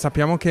 poi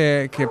sappiamo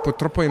che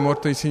purtroppo è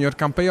morto il signor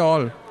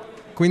Campaiol,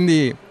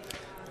 quindi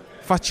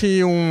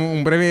facci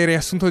un breve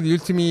riassunto degli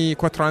ultimi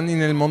 4 anni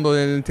nel mondo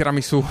del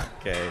tiramisù.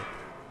 Ok,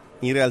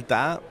 in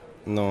realtà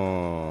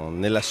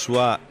nella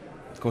sua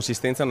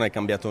consistenza non è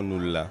cambiato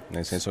nulla,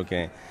 nel senso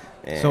che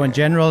So in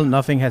general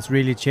nothing has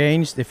really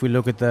changed if we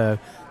look at the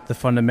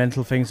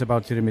fundamental things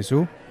about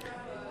tiramisu.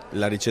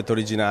 La ricetta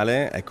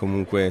originale è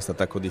comunque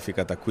stata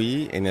codificata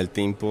qui e nel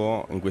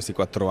tempo, in questi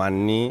 4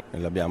 anni,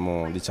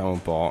 l'abbiamo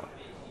un po'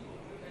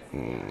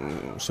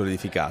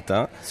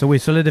 solidificata. So we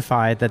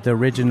solidified that the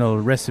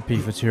original recipe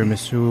for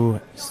tiramisu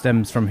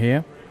stems from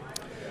here.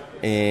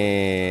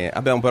 E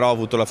abbiamo però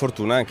avuto la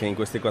fortuna che in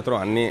questi 4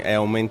 anni è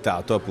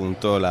aumentato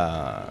appunto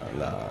la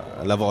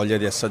voglia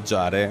di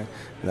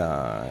assaggiare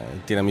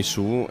il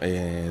tiramisù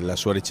e la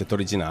sua ricetta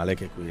originale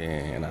che qui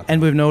è nata.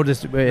 And we've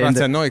noticed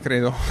grazie a noi,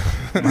 credo.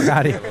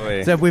 Magari.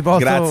 So we've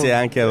also, grazie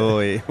anche a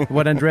voi.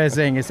 What Andrea is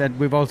saying is that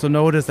we've also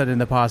noticed that in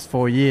the past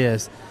 4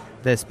 years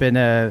there's been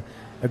a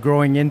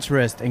growing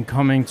interest in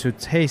coming to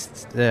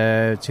taste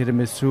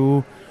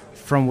tiramisu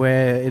from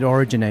where it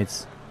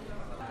originates.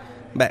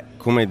 Beh,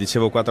 come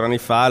dicevo 4 anni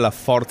fa, la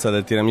forza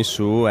del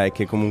tiramisù è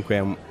che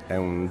comunque è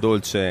un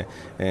dolce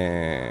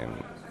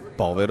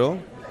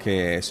povero,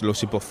 che lo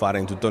si può fare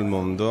in tutto il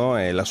mondo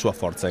e la sua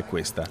forza è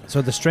questa.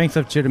 So the strength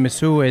of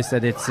tiramisu is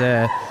that it's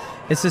a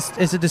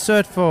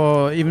dessert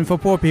for even for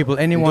poor people.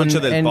 Anyone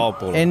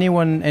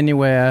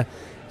anywhere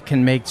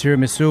can make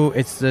tiramisu.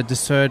 It's the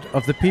dessert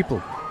of the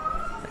people.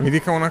 Mi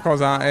dica una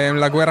cosa,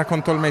 la guerra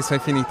con Tolmezzo è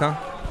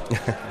finita?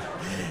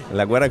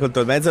 La guerra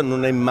contro il mezzo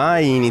non è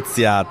mai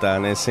iniziata,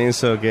 nel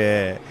senso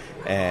che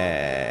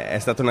È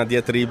stata una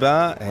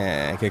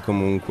diatriba che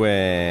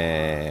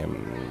comunque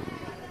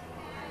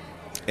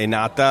è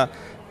nata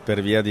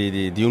per via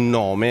di un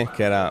nome,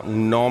 che era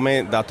un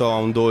nome dato a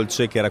un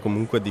dolce che era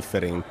comunque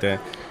differente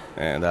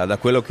da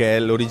quello che è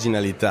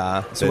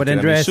l'originalità del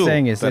tiramisù,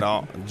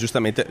 però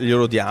giustamente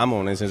glielo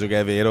diamo, nel senso che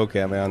è vero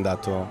che avevano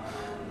dato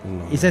un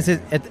nome. He says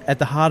at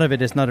the heart of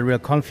it is not a real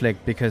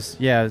conflict because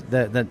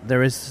there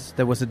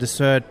was a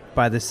dessert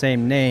by the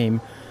same name,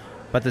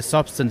 but the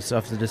substance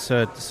of the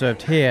dessert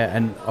served here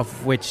and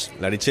of which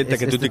la ricetta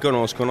che tutti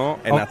conoscono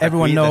è nata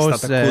qui, è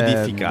stata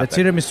codificata. The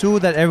tiramisu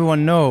that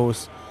everyone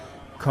knows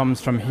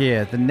comes from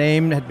here. The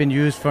name had been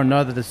used for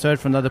another dessert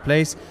from another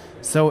place,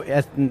 so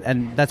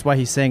and that's why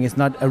he's saying it's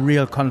not a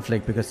real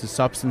conflict because the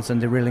substance and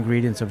the real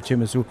ingredients of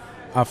tiramisu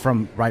are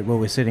from right where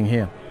we're sitting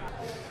here.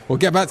 We'll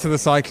get back to the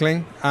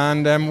cycling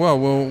and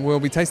we'll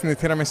be tasting the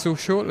tiramisu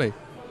shortly.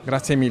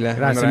 Grazie mille.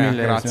 Grazie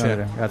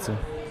mille. Grazie.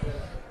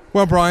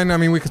 Well, Brian, I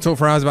mean, we could talk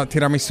for hours about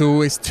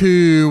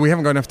tiramisu. We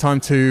haven't got enough time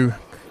to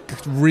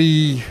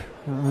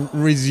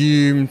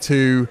resume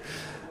to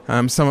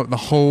sum up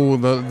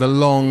the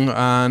long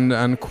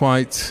and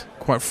quite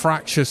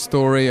fractious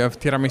story of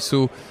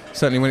tiramisu.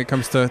 Certainly when it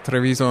comes to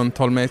Treviso and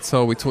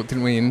Tolmezzo, we talked,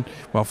 didn't we,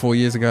 4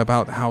 years ago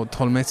about how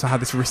Tolmezzo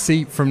had this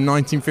receipt from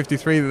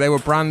 1953 that they were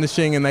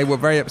brandishing, and they were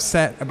very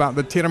upset about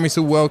the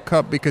Tiramisu World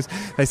Cup because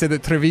they said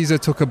that Treviso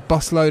took a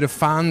busload of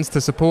fans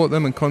to support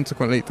them, and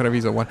consequently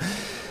Treviso won.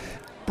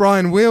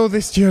 Brian, will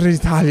this Giro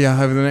d'Italia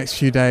over the next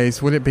few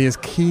days, will it be as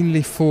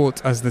keenly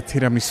fought as the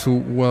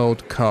Tiramisu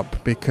World Cup?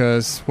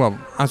 Because, well,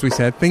 as we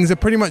said, things are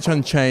pretty much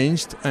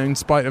unchanged, in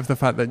spite of the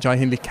fact that Jai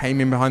Hindley came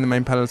in behind the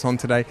main peloton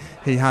today.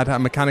 He had a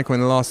mechanical in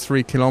the last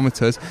 3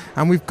 kilometres,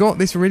 and we've got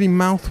this really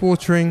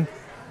mouth-watering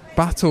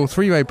battle,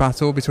 three-way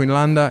battle between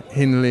Landa,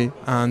 Hindley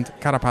and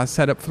Carapaz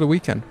set up for the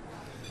weekend.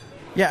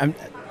 Yeah,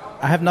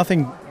 I have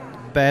nothing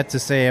bad to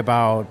say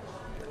about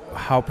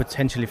how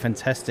potentially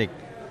fantastic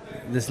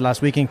this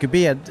last weekend could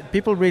be.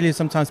 People really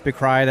sometimes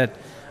decry that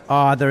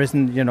there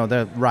isn't,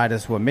 the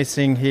riders who are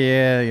missing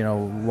here,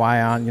 why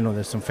aren't,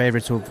 there's some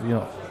favorites who've,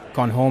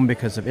 gone home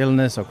because of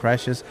illness or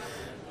crashes.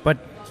 But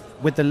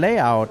with the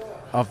layout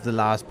of the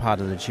last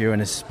part of the Giro,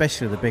 and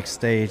especially the big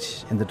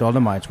stage in the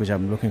Dolomites, which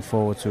I'm looking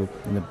forward to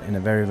in a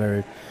very,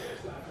 very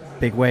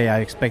big way, I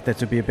expect that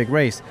to be a big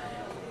race.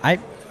 I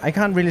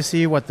can't really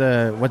see what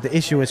the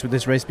issue is with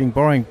this race being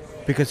boring,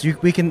 because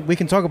we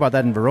can talk about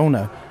that in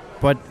Verona.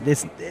 But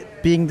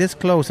being this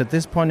close at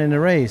this point in the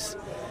race,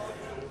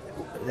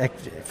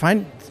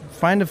 find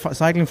a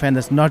cycling fan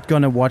that's not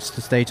going to watch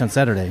the stage on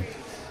Saturday.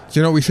 Do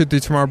you know what we should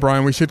do tomorrow,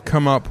 Brian? We should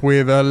come up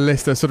with a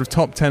list, a sort of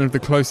top 10 of the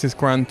closest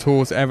Grand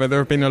Tours ever. There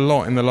have been a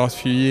lot in the last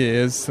few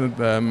years.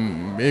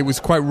 It was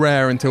quite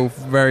rare until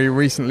very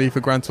recently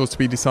for Grand Tours to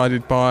be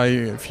decided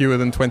by fewer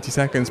than 20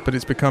 seconds, but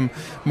it's become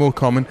more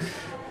common.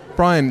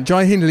 Brian,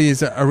 Jai Hindley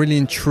is a really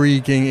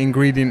intriguing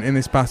ingredient in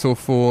this battle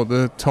for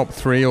the top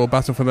 3, or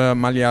battle for the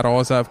Maglia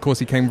Rosa. Of course,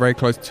 he came very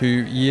close 2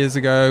 years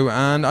ago,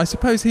 and I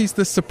suppose he's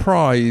the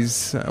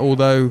surprise,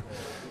 although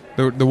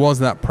there was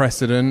that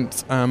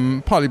precedent,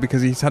 partly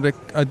because he's had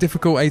a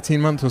difficult 18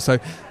 months or so.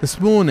 This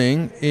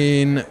morning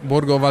in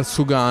Borgo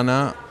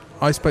Valsugana,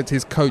 I spoke to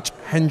his coach,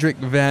 Hendrik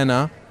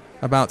Werner,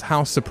 about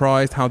how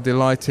surprised, how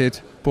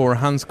delighted Bora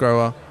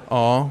Hansgrohe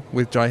are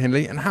with Jai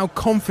Hindley and how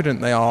confident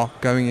they are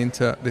going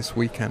into this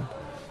weekend.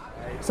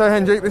 So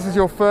Hendrik, this is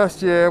your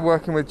first year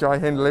working with Jai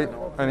Hindley,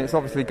 and it's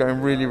obviously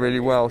going really,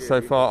 really well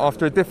so far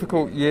after a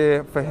difficult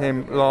year for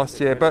him last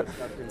year. But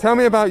tell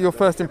me about your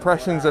first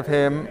impressions of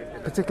him,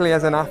 particularly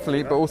as an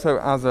athlete, but also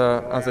as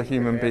a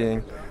human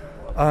being.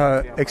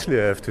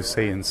 Actually, I have to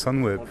say, in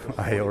Sunweb,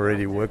 I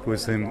already worked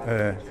with him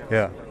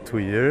 2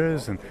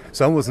 years, and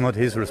so I was not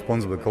his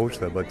responsible coach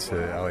there, but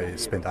I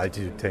spent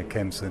altitude tech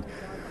camps, and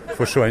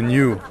for sure I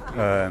knew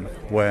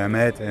where I'm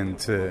at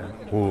and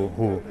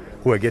who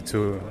I get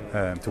to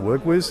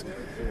work with.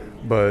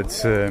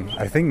 But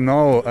I think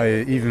now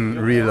I even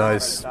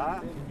realize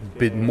a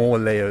bit more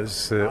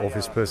layers of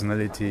his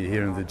personality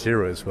here in the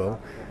Giro as well,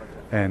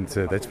 and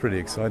that's pretty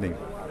exciting.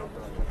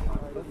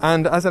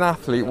 And as an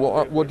athlete,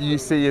 what do you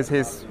see as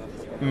his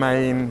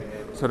main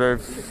sort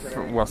of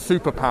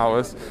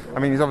superpowers? I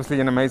mean, he's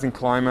obviously an amazing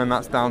climber, and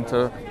that's down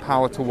to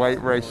power to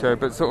weight ratio,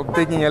 but sort of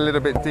digging a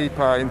little bit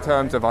deeper in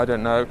terms of, I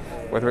don't know,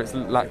 whether it's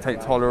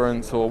lactate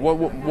tolerance or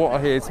what are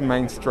his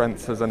main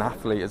strengths as an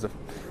athlete, as a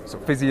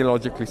sort of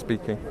physiologically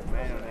speaking?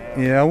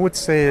 Yeah, I would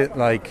say,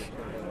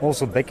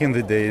 also back in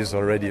the days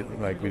already,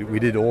 we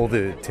did all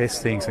the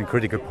testings and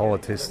critical power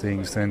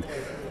testings, and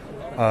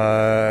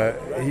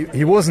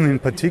he wasn't in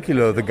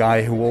particular the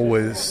guy who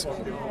always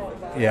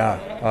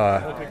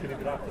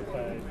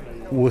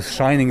was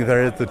shining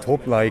there at the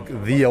top, like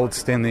the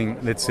outstanding,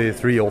 let's say,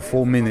 3 or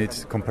 4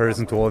 minute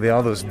comparison to all the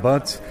others.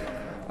 But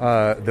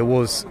there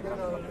was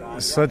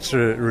such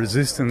a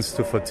resistance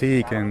to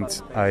fatigue, and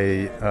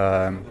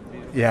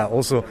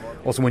also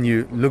when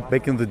you look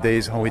back in the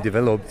days how he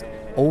developed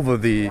over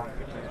the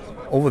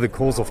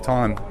course of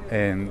time,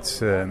 and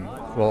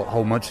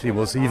how much he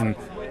was even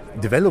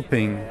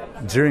developing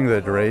during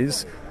that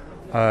race.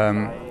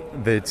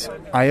 that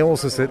I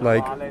also said,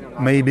 like,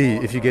 maybe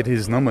if you get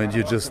his number and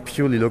you just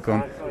purely look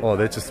on, oh,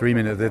 that's a 3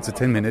 minute, that's a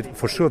 10 minute,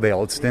 for sure they're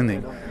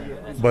outstanding.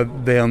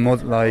 But they are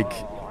not like,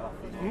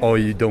 oh,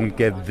 you don't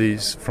get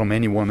this from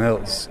anyone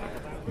else.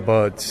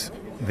 But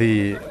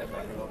the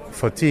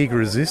fatigue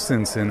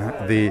resistance and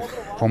the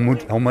how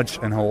much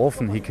and how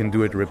often he can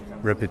do it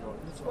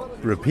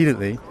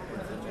repeatedly,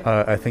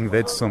 I think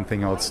that's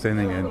something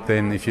outstanding. And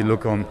then if you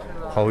look on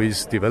how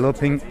he's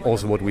developing,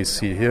 also what we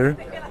see here,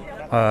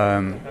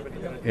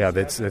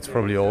 that's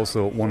probably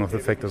also one of the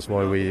factors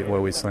why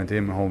we signed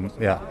him home.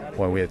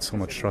 Why we had so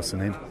much trust in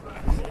him.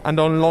 And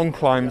on long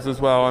climbs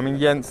as well. I mean,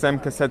 Jens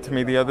Zemke said to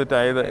me the other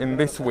day that in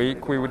this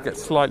week we would get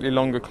slightly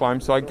longer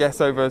climbs. So I guess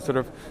over sort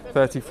of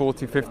 30,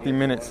 40, 50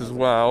 minutes as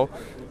well,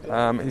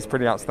 he's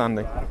pretty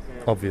outstanding.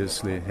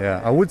 Obviously, yeah.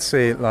 I would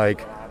say,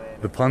 like,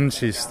 the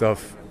punchy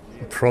stuff,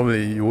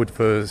 probably you would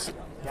first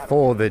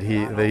thought that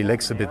he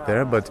lacks a bit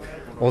there, but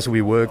also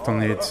we worked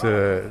on it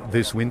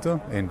this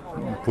winter and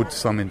put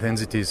some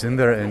intensities in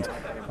there, and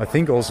I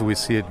think also we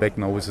see it back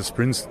now with the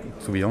sprints.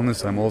 To be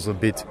honest, I'm also a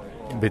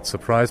bit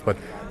surprised, but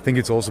I think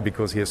it's also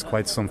because he has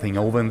quite something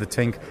over in the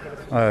tank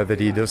that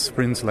he does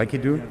sprints like he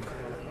do.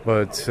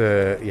 But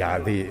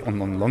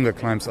on longer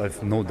climbs,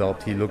 I've no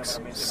doubt he looks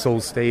so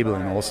stable,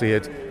 and also he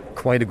had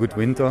quite a good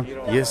winter.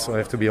 Yes, I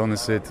have to be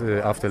honest that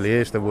after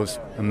Liège there was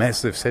a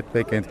massive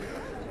setback, and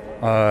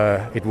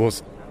it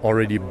was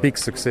already a big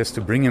success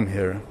to bring him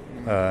here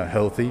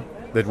healthy.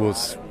 That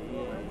was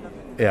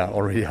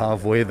already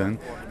halfway then,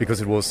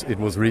 because it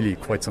was really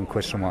quite some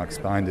question marks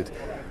behind it.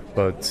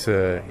 But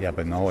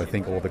now I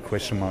think all the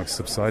question marks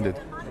subsided.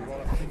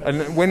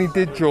 And when he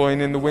did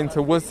join in the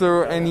winter, was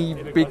there any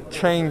big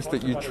change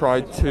that you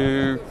tried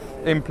to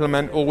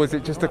implement, or was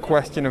it just a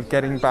question of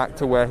getting back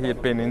to where he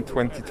had been in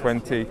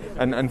 2020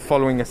 and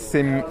following a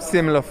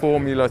similar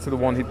formula to the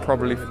one he'd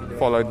probably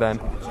followed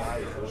then?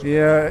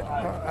 Yeah,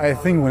 I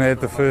think when I had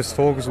the first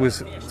talks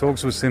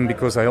with him,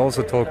 because I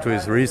also talked to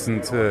his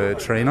recent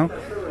trainer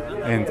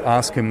and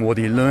asked him what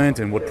he learned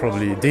and what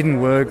probably didn't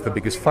work, the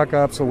biggest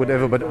fuck-ups or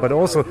whatever, but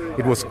also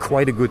it was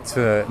quite a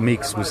good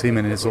mix with him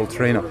and his old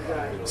trainer.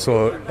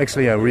 So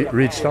actually I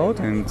reached out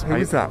and... Who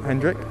was that,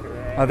 Hendrik?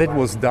 That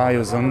was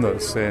Dio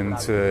Zanders, and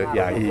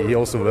he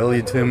also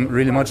valued him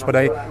really much, but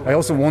I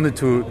also wanted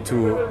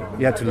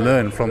to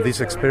learn from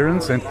this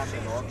experience. And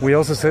we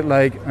also said,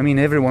 like, I mean,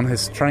 everyone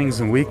has strengths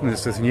and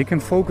weaknesses, and you can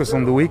focus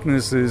on the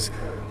weaknesses,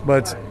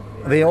 but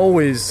they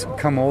always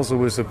come also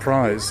with a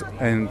price.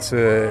 And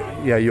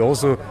you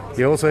also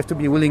have to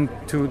be willing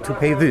to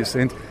pay this.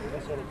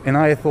 And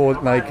I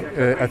thought, like,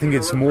 I think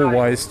it's more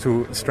wise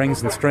to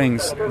strengthen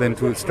strengths than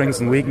to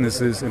strengthen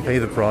weaknesses and pay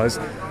the price.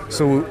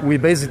 So we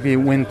basically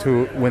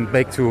went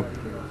back to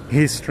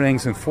his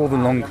strengths, and for the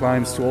long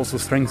climbs to also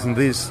strengthen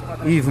this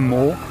even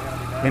more,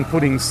 and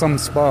putting some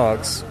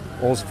sparks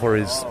also for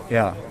his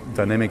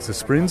dynamics of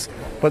sprints,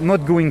 but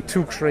not going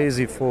too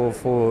crazy for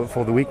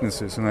the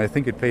weaknesses. And I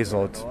think it pays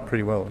out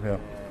pretty well. Yeah.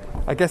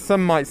 I guess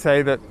some might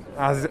say that,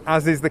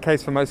 as is the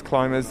case for most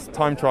climbers,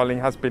 time trialling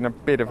has been a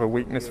bit of a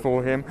weakness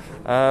for him.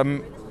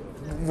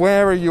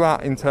 Where are you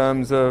at in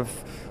terms of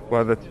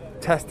the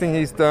testing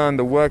he's done,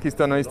 the work he's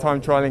done on his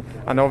time trialling,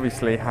 and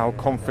obviously how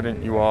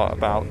confident you are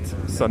about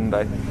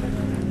Sunday?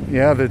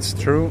 Yeah, that's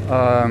true.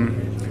 I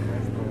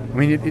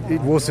mean,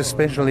 it was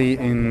especially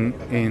in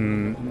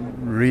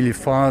really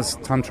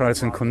fast time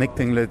trials and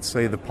connecting, let's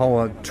say, the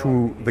power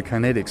to the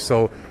kinetics.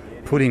 So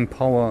putting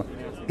power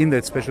in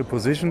that special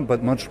position,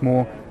 but much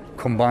more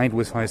combined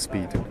with high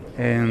speed.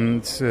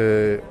 And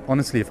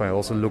honestly, if I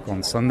also look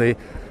on Sunday,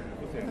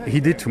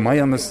 he did, to my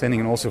understanding,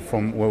 and also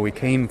from where we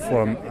came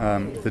from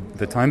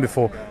the time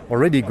before,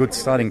 already good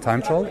starting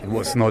time trial. It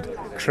was not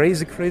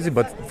crazy,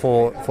 but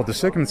for the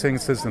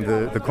circumstances and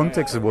the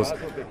context, it was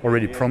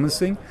already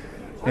promising.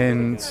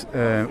 And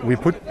we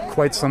put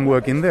quite some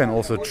work in there and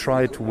also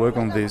tried to work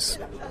on this,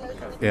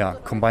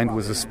 combined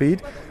with the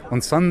speed.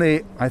 On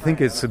Sunday, I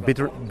think it's a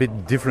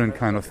bit different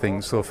kind of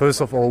thing. So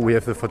first of all, we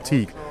have the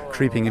fatigue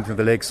creeping into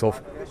the legs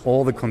of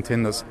all the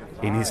contenders,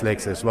 in his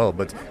legs as well.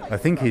 But I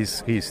think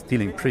he's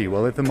dealing pretty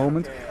well at the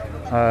moment.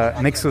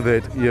 Next to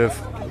that, you have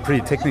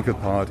pretty technical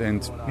part,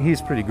 and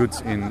he's pretty good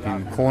in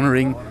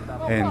cornering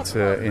and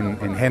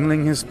in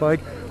handling his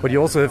bike. But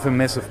you also have a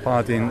massive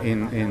part in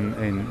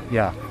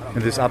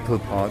this uphill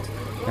part.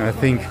 And I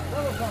think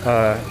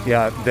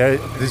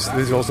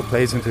this also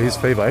plays into his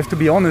favor. I have to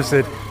be honest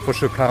that for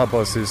sure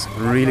Carapaz is a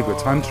really good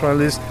time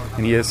trialist,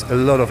 and he has a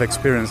lot of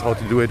experience how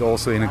to do it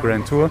also in a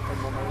Grand Tour.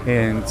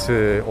 And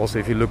also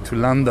if you look to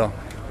Landa,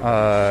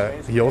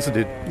 he also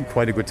did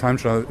quite a good time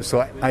trial.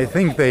 So I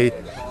think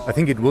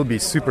it will be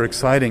super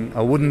exciting.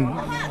 I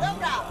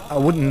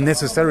wouldn't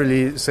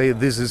necessarily say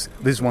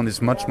this one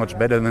is much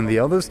better than the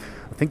others.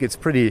 I think it's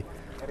pretty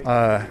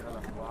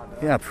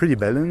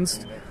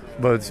balanced.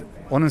 But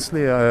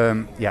honestly,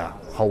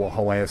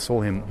 how I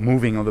saw him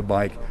moving on the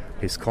bike,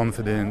 his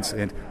confidence,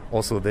 and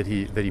also that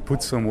he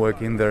put some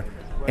work in there,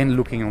 and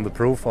looking on the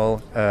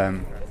profile,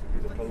 I'm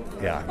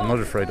not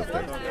afraid of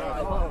that.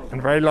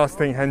 And very last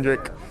thing,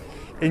 Hendrik,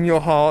 in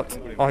your heart,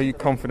 are you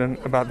confident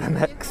about the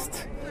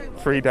next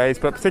 3 days,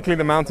 but particularly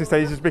the mountain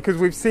stages, because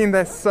we've seen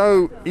they're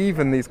so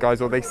even, these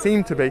guys, or they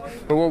seem to be,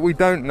 but what we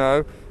don't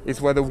know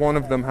is whether one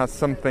of them has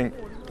something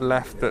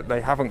left that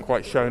they haven't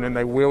quite shown and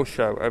they will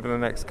show over the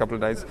next couple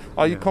of days.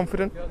 Are you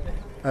confident?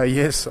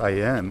 Yes, I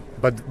am.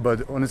 But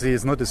honestly,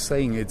 it's not a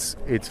saying.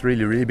 It's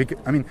really big.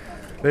 I mean,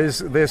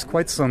 there's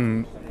quite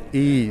some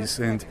ease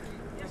and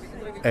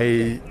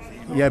a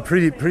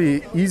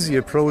pretty easy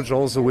approach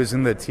also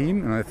within the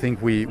team, and I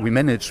think we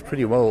managed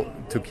pretty well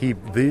to keep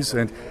this.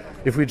 And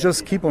if we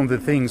just keep on the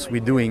things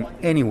we're doing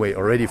anyway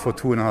already for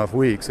 2.5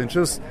 weeks, and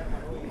just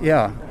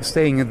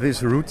staying in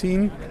this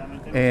routine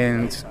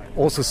and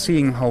also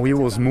seeing how he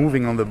was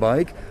moving on the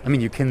bike. I mean,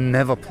 you can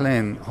never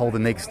plan how the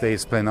next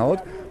days plan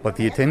out, but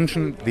the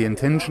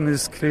intention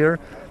is clear,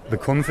 the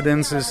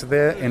confidence is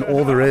there, and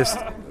all the rest,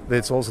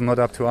 that's also not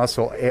up to us.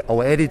 So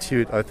our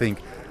attitude, I think,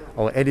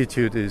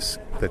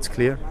 that's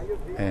clear,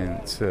 and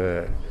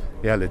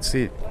let's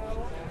see.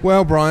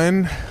 Well,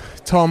 Brian,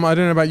 Tom, I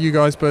don't know about you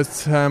guys, but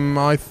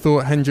I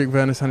thought Hendrik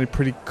Werner sounded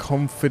pretty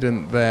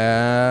confident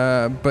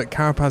there, but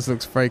Carapaz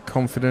looks very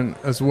confident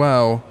as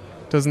well,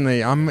 doesn't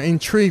he? I'm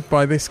intrigued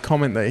by this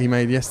comment that he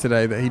made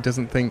yesterday, that he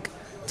doesn't think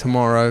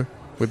tomorrow,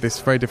 with this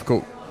very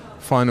difficult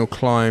penultimate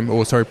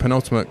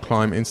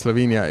climb in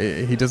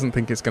Slovenia, he doesn't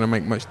think it's going to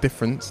make much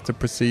difference to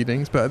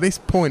proceedings. But at this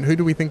point, who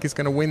do we think is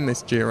going to win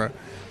this Giro?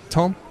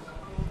 Tom?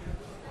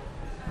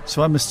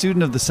 So I'm a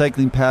student of the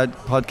Cycling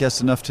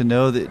Podcast enough to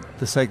know that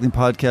the Cycling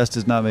Podcast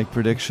does not make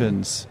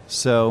predictions.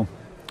 So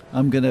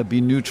I'm going to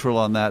be neutral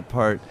on that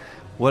part.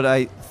 What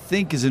I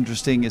think is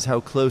interesting is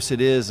how close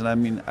it is. And I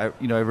mean, I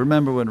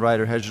remember when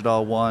Ryder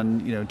Hejjedal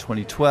won, in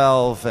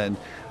 2012, and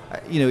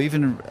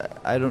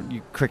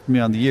you correct me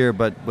on the year,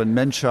 but when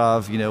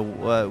Menshov,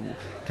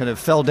 kind of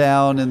fell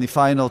down in the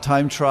final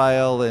time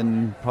trial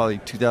in probably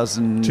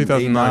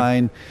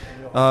 2009.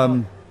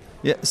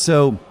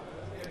 So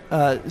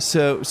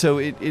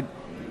it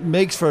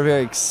makes for a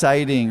very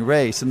exciting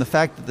race, and the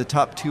fact that the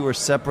top two are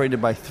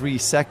separated by 3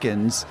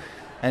 seconds,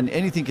 and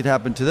anything could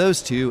happen to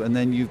those two, and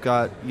then you've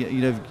got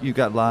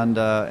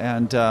Landa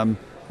and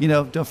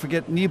don't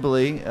forget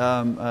Nibali,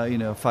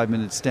 5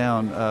 minutes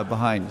down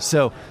behind.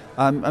 So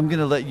I'm going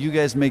to let you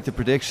guys make the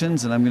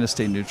predictions, and I'm going to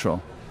stay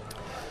neutral.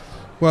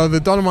 Well,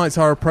 the Dolomites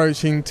are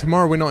approaching.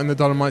 Tomorrow we're not in the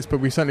Dolomites, but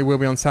we certainly will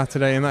be on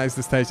Saturday, and that is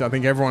the stage that I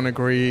think everyone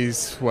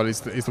agrees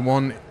is the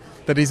one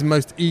that is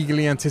most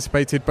eagerly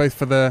anticipated, both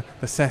for the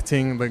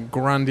setting, the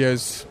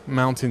grandiose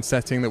mountain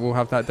setting that we'll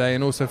have that day,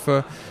 and also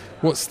for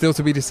what's still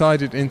to be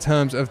decided in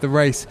terms of the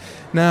race.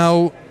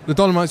 Now, the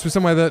Dolomites was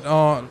somewhere that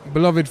our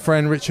beloved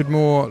friend Richard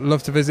Moore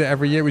loved to visit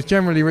every year. It was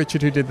generally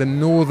Richard who did the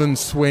northern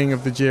swing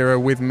of the Giro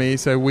with me,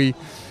 so we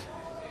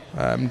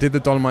did the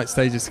Dolomite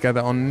stages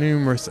together on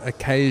numerous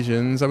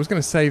occasions. I was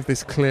going to save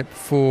this clip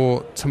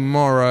for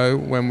tomorrow,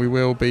 when we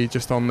will be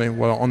just on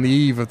the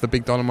eve of the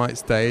big Dolomite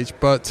stage,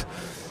 but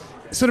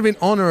sort of in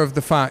honour of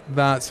the fact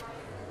that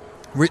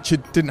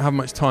Richard didn't have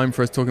much time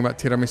for us talking about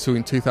Tiramisu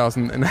in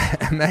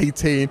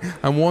 2018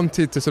 and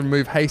wanted to sort of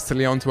move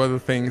hastily on to other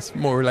things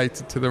more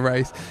related to the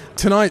race.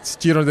 Tonight's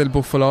Giro del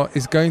Buffalo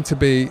is going to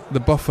be the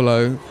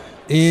Buffalo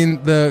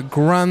in the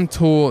Grand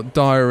Tour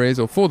Diaries,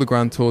 or for the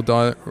Grand Tour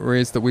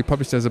Diaries, that we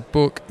published as a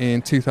book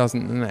in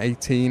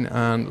 2018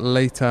 and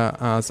later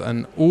as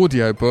an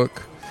audio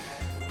book,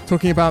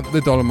 talking about the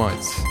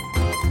Dolomites.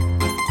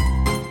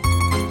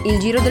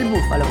 Il Giro del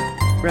Buffalo,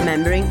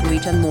 remembering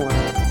Richard Moore.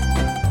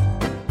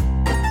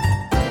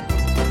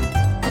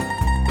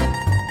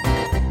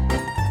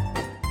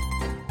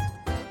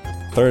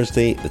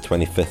 Thursday, the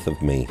 25th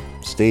of May,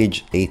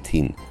 Stage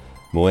 18,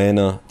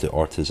 Moena de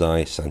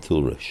Ortazai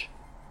Saint-Ulrich,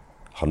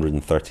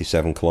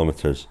 137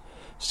 kilometres.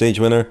 Stage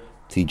winner,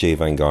 TJ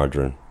Van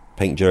Garderen.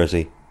 Pink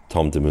jersey,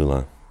 Tom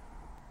Dumoulin.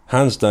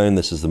 Hands down,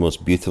 this is the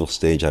most beautiful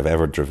stage I've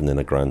ever driven in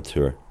a Grand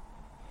Tour.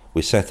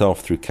 We set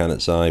off through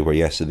Kanatsai, where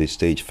yesterday's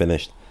stage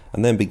finished,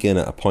 and then begin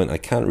at a point I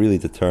can't really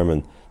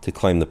determine to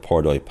climb the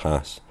Pordoi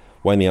Pass,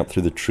 winding up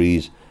through the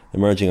trees,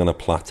 emerging on a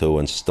plateau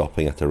and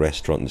stopping at a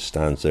restaurant that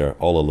stands there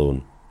all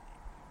alone.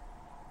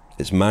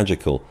 It's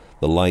magical,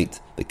 the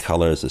light, the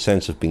colours, the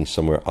sense of being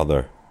somewhere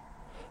other.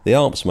 The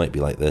Alps might be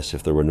like this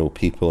if there were no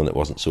people and it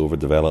wasn't so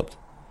overdeveloped,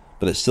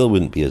 but it still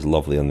wouldn't be as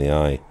lovely on the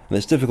eye, and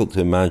it's difficult to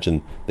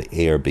imagine the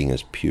air being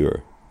as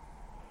pure.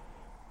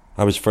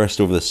 I was first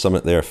over the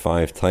summit there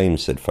 5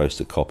 times, said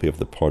Fausta Coppi of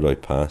the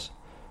Pordoi Pass,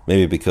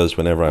 maybe because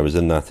whenever I was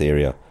in that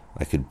area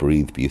I could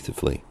breathe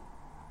beautifully.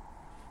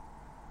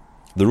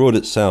 The road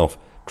itself,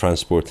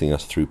 transporting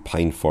us through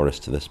pine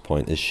forest to this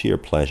point, is sheer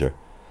pleasure.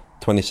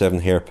 27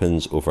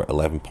 hairpins over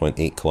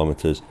 11.8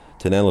 kilometres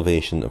to an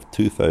elevation of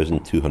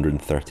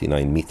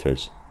 2,239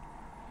 metres.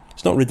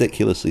 It's not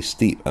ridiculously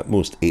steep, at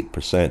most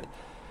 8%,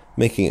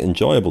 making it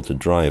enjoyable to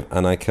drive,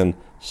 and I can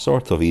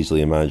sort of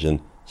easily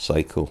imagine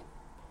cycle.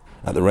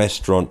 At the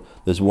restaurant,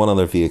 there's one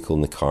other vehicle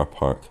in the car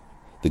park,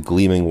 the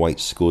gleaming white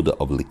Skoda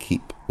of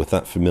L'Equipe, with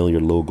that familiar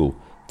logo,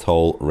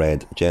 tall,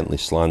 red, gently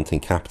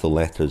slanting capital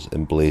letters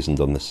emblazoned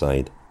on the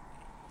side.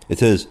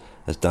 It is,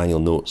 as Daniel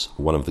notes,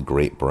 one of the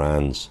great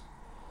brands.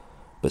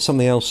 But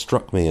something else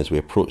struck me as we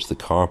approached the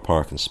car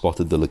park and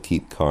spotted the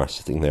L'Équipe car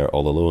sitting there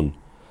all alone.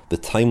 The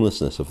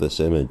timelessness of this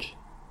image.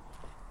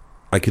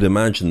 I could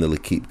imagine the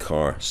L'Équipe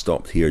car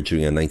stopped here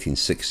during a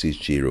 1960s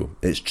Giro,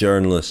 its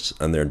journalists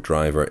and their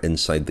driver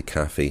inside the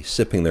cafe,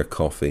 sipping their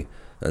coffee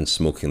and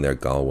smoking their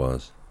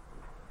galwas.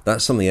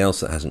 That's something else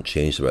that hasn't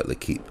changed about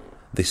L'Équipe.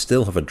 They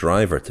still have a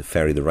driver to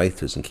ferry the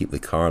writers and keep the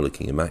car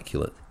looking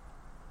immaculate.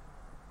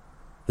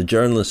 The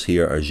journalists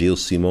here are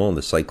Gilles Simon,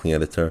 the cycling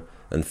editor,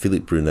 and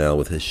Philippe Brunel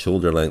with his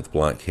shoulder-length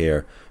black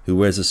hair, who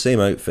wears the same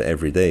outfit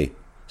every day,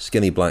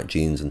 skinny black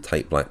jeans and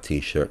tight black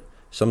t-shirt,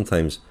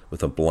 sometimes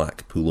with a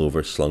black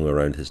pullover slung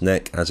around his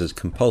neck, as is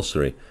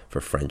compulsory for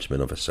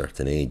Frenchmen of a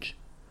certain age.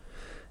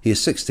 He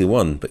is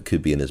 61, but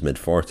could be in his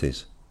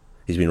mid-40s.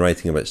 He's been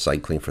writing about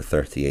cycling for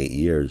 38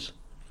 years.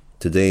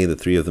 Today, the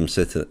three of them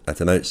sit at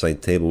an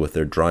outside table with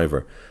their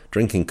driver,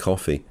 drinking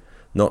coffee,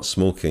 not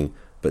smoking,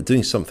 but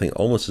doing something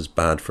almost as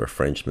bad for a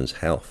Frenchman's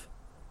health,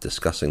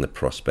 discussing the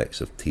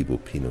prospects of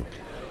Thibaut Pinot.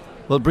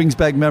 Well, it brings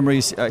back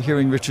memories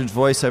hearing Richard's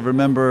voice. I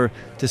remember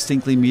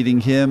distinctly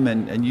meeting him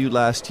and you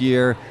last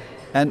year.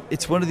 And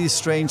it's one of these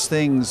strange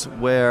things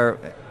where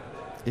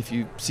if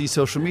you see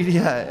social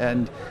media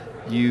and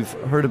you've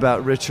heard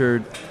about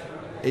Richard,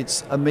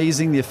 it's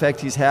amazing the effect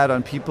he's had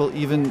on people,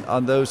 even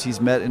on those he's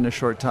met in a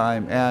short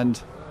time.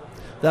 And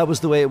that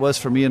was the way it was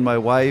for me and my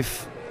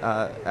wife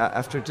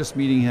after just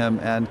meeting him.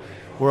 And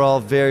we're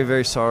all very,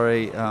 very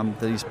sorry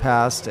that he's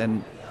passed,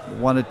 and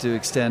wanted to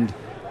extend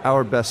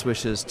our best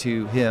wishes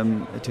to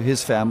him, to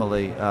his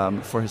family,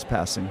 for his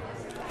passing.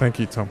 Thank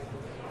you, Tom.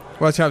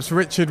 Well, chaps,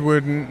 Richard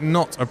would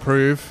not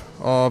approve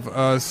of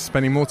us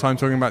spending more time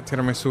talking about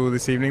tiramisu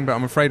this evening, but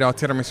I'm afraid our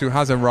tiramisu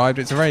has arrived.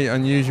 It's a very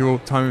unusual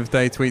time of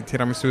day to eat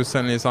tiramisu,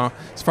 certainly as far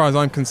as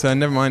I'm concerned.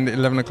 Never mind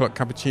 11 o'clock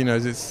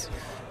cappuccinos, it's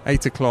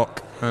 8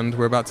 o'clock and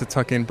we're about to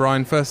tuck in.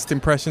 Brian, first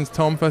impressions.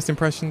 Tom, first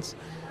impressions?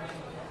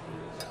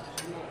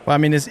 Well, I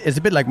mean, it's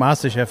a bit like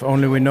MasterChef,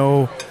 only we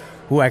know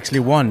who actually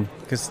won,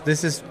 because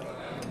these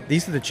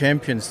are the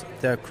champions,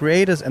 the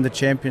creators and the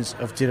champions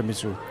of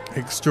tiramisu.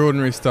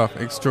 Extraordinary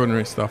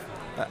stuff.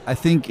 I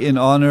think in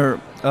honor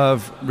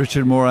of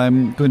Richard Moore,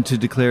 I'm going to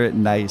declare it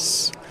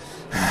nice.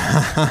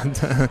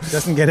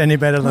 Doesn't get any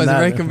better than that. That's a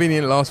very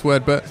convenient last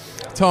word. But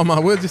Tom, I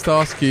will just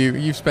ask you,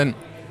 you've spent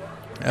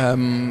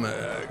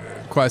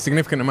quite a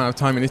significant amount of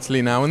time in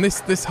Italy now, and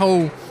this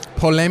whole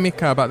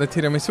polemica about the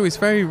tiramisu is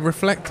very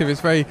reflective,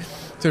 it's very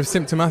sort of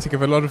symptomatic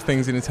of a lot of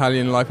things in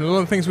Italian life and a lot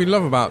of things we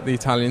love about the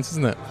Italians,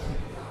 isn't it?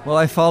 Well,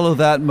 I follow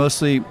that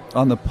mostly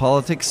on the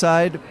politics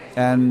side,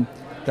 and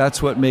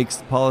that's what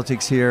makes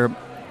politics here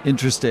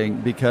interesting,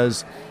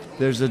 because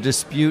there's a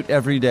dispute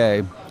every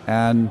day,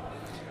 and,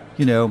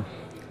 you know,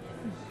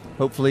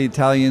 hopefully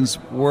Italians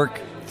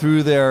work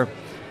through their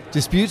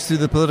disputes through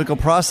the political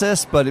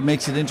process, but it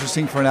makes it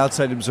interesting for an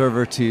outside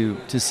observer to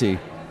see.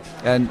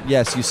 And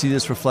yes, you see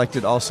this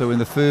reflected also in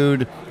the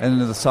food and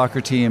in the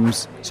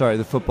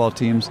the football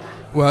teams.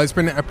 Well, it's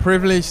been a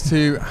privilege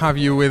to have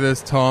you with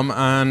us, Tom,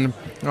 and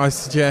I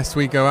suggest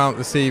we go out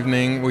this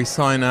evening, we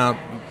sign out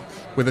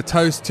with a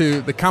toast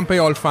to the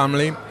Campeol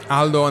family,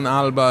 Aldo and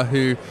Alba,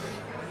 who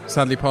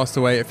sadly passed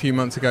away a few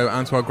months ago,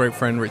 and to our great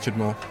friend Richard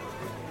Moore.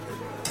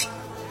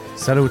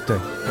 Salute.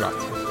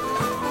 Right.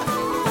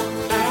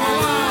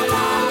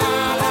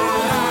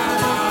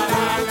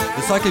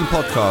 The Cycling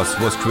Podcast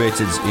was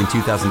created in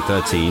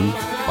 2013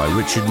 by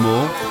Richard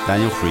Moore,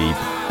 Daniel Friebe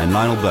and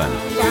Lionel Byrne.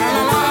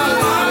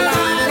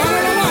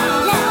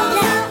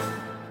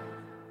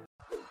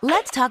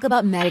 Let's talk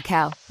about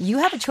Medi-Cal. You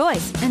have a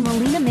choice, and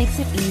Molina makes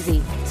it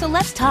easy. So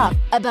let's talk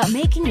about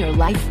making your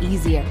life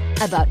easier,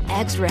 about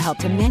extra help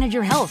to manage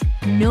your health.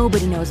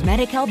 Nobody knows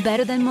Medi-Cal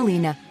better than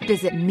Molina.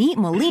 Visit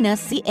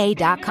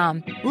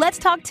meetmolinaca.com. Let's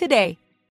talk today.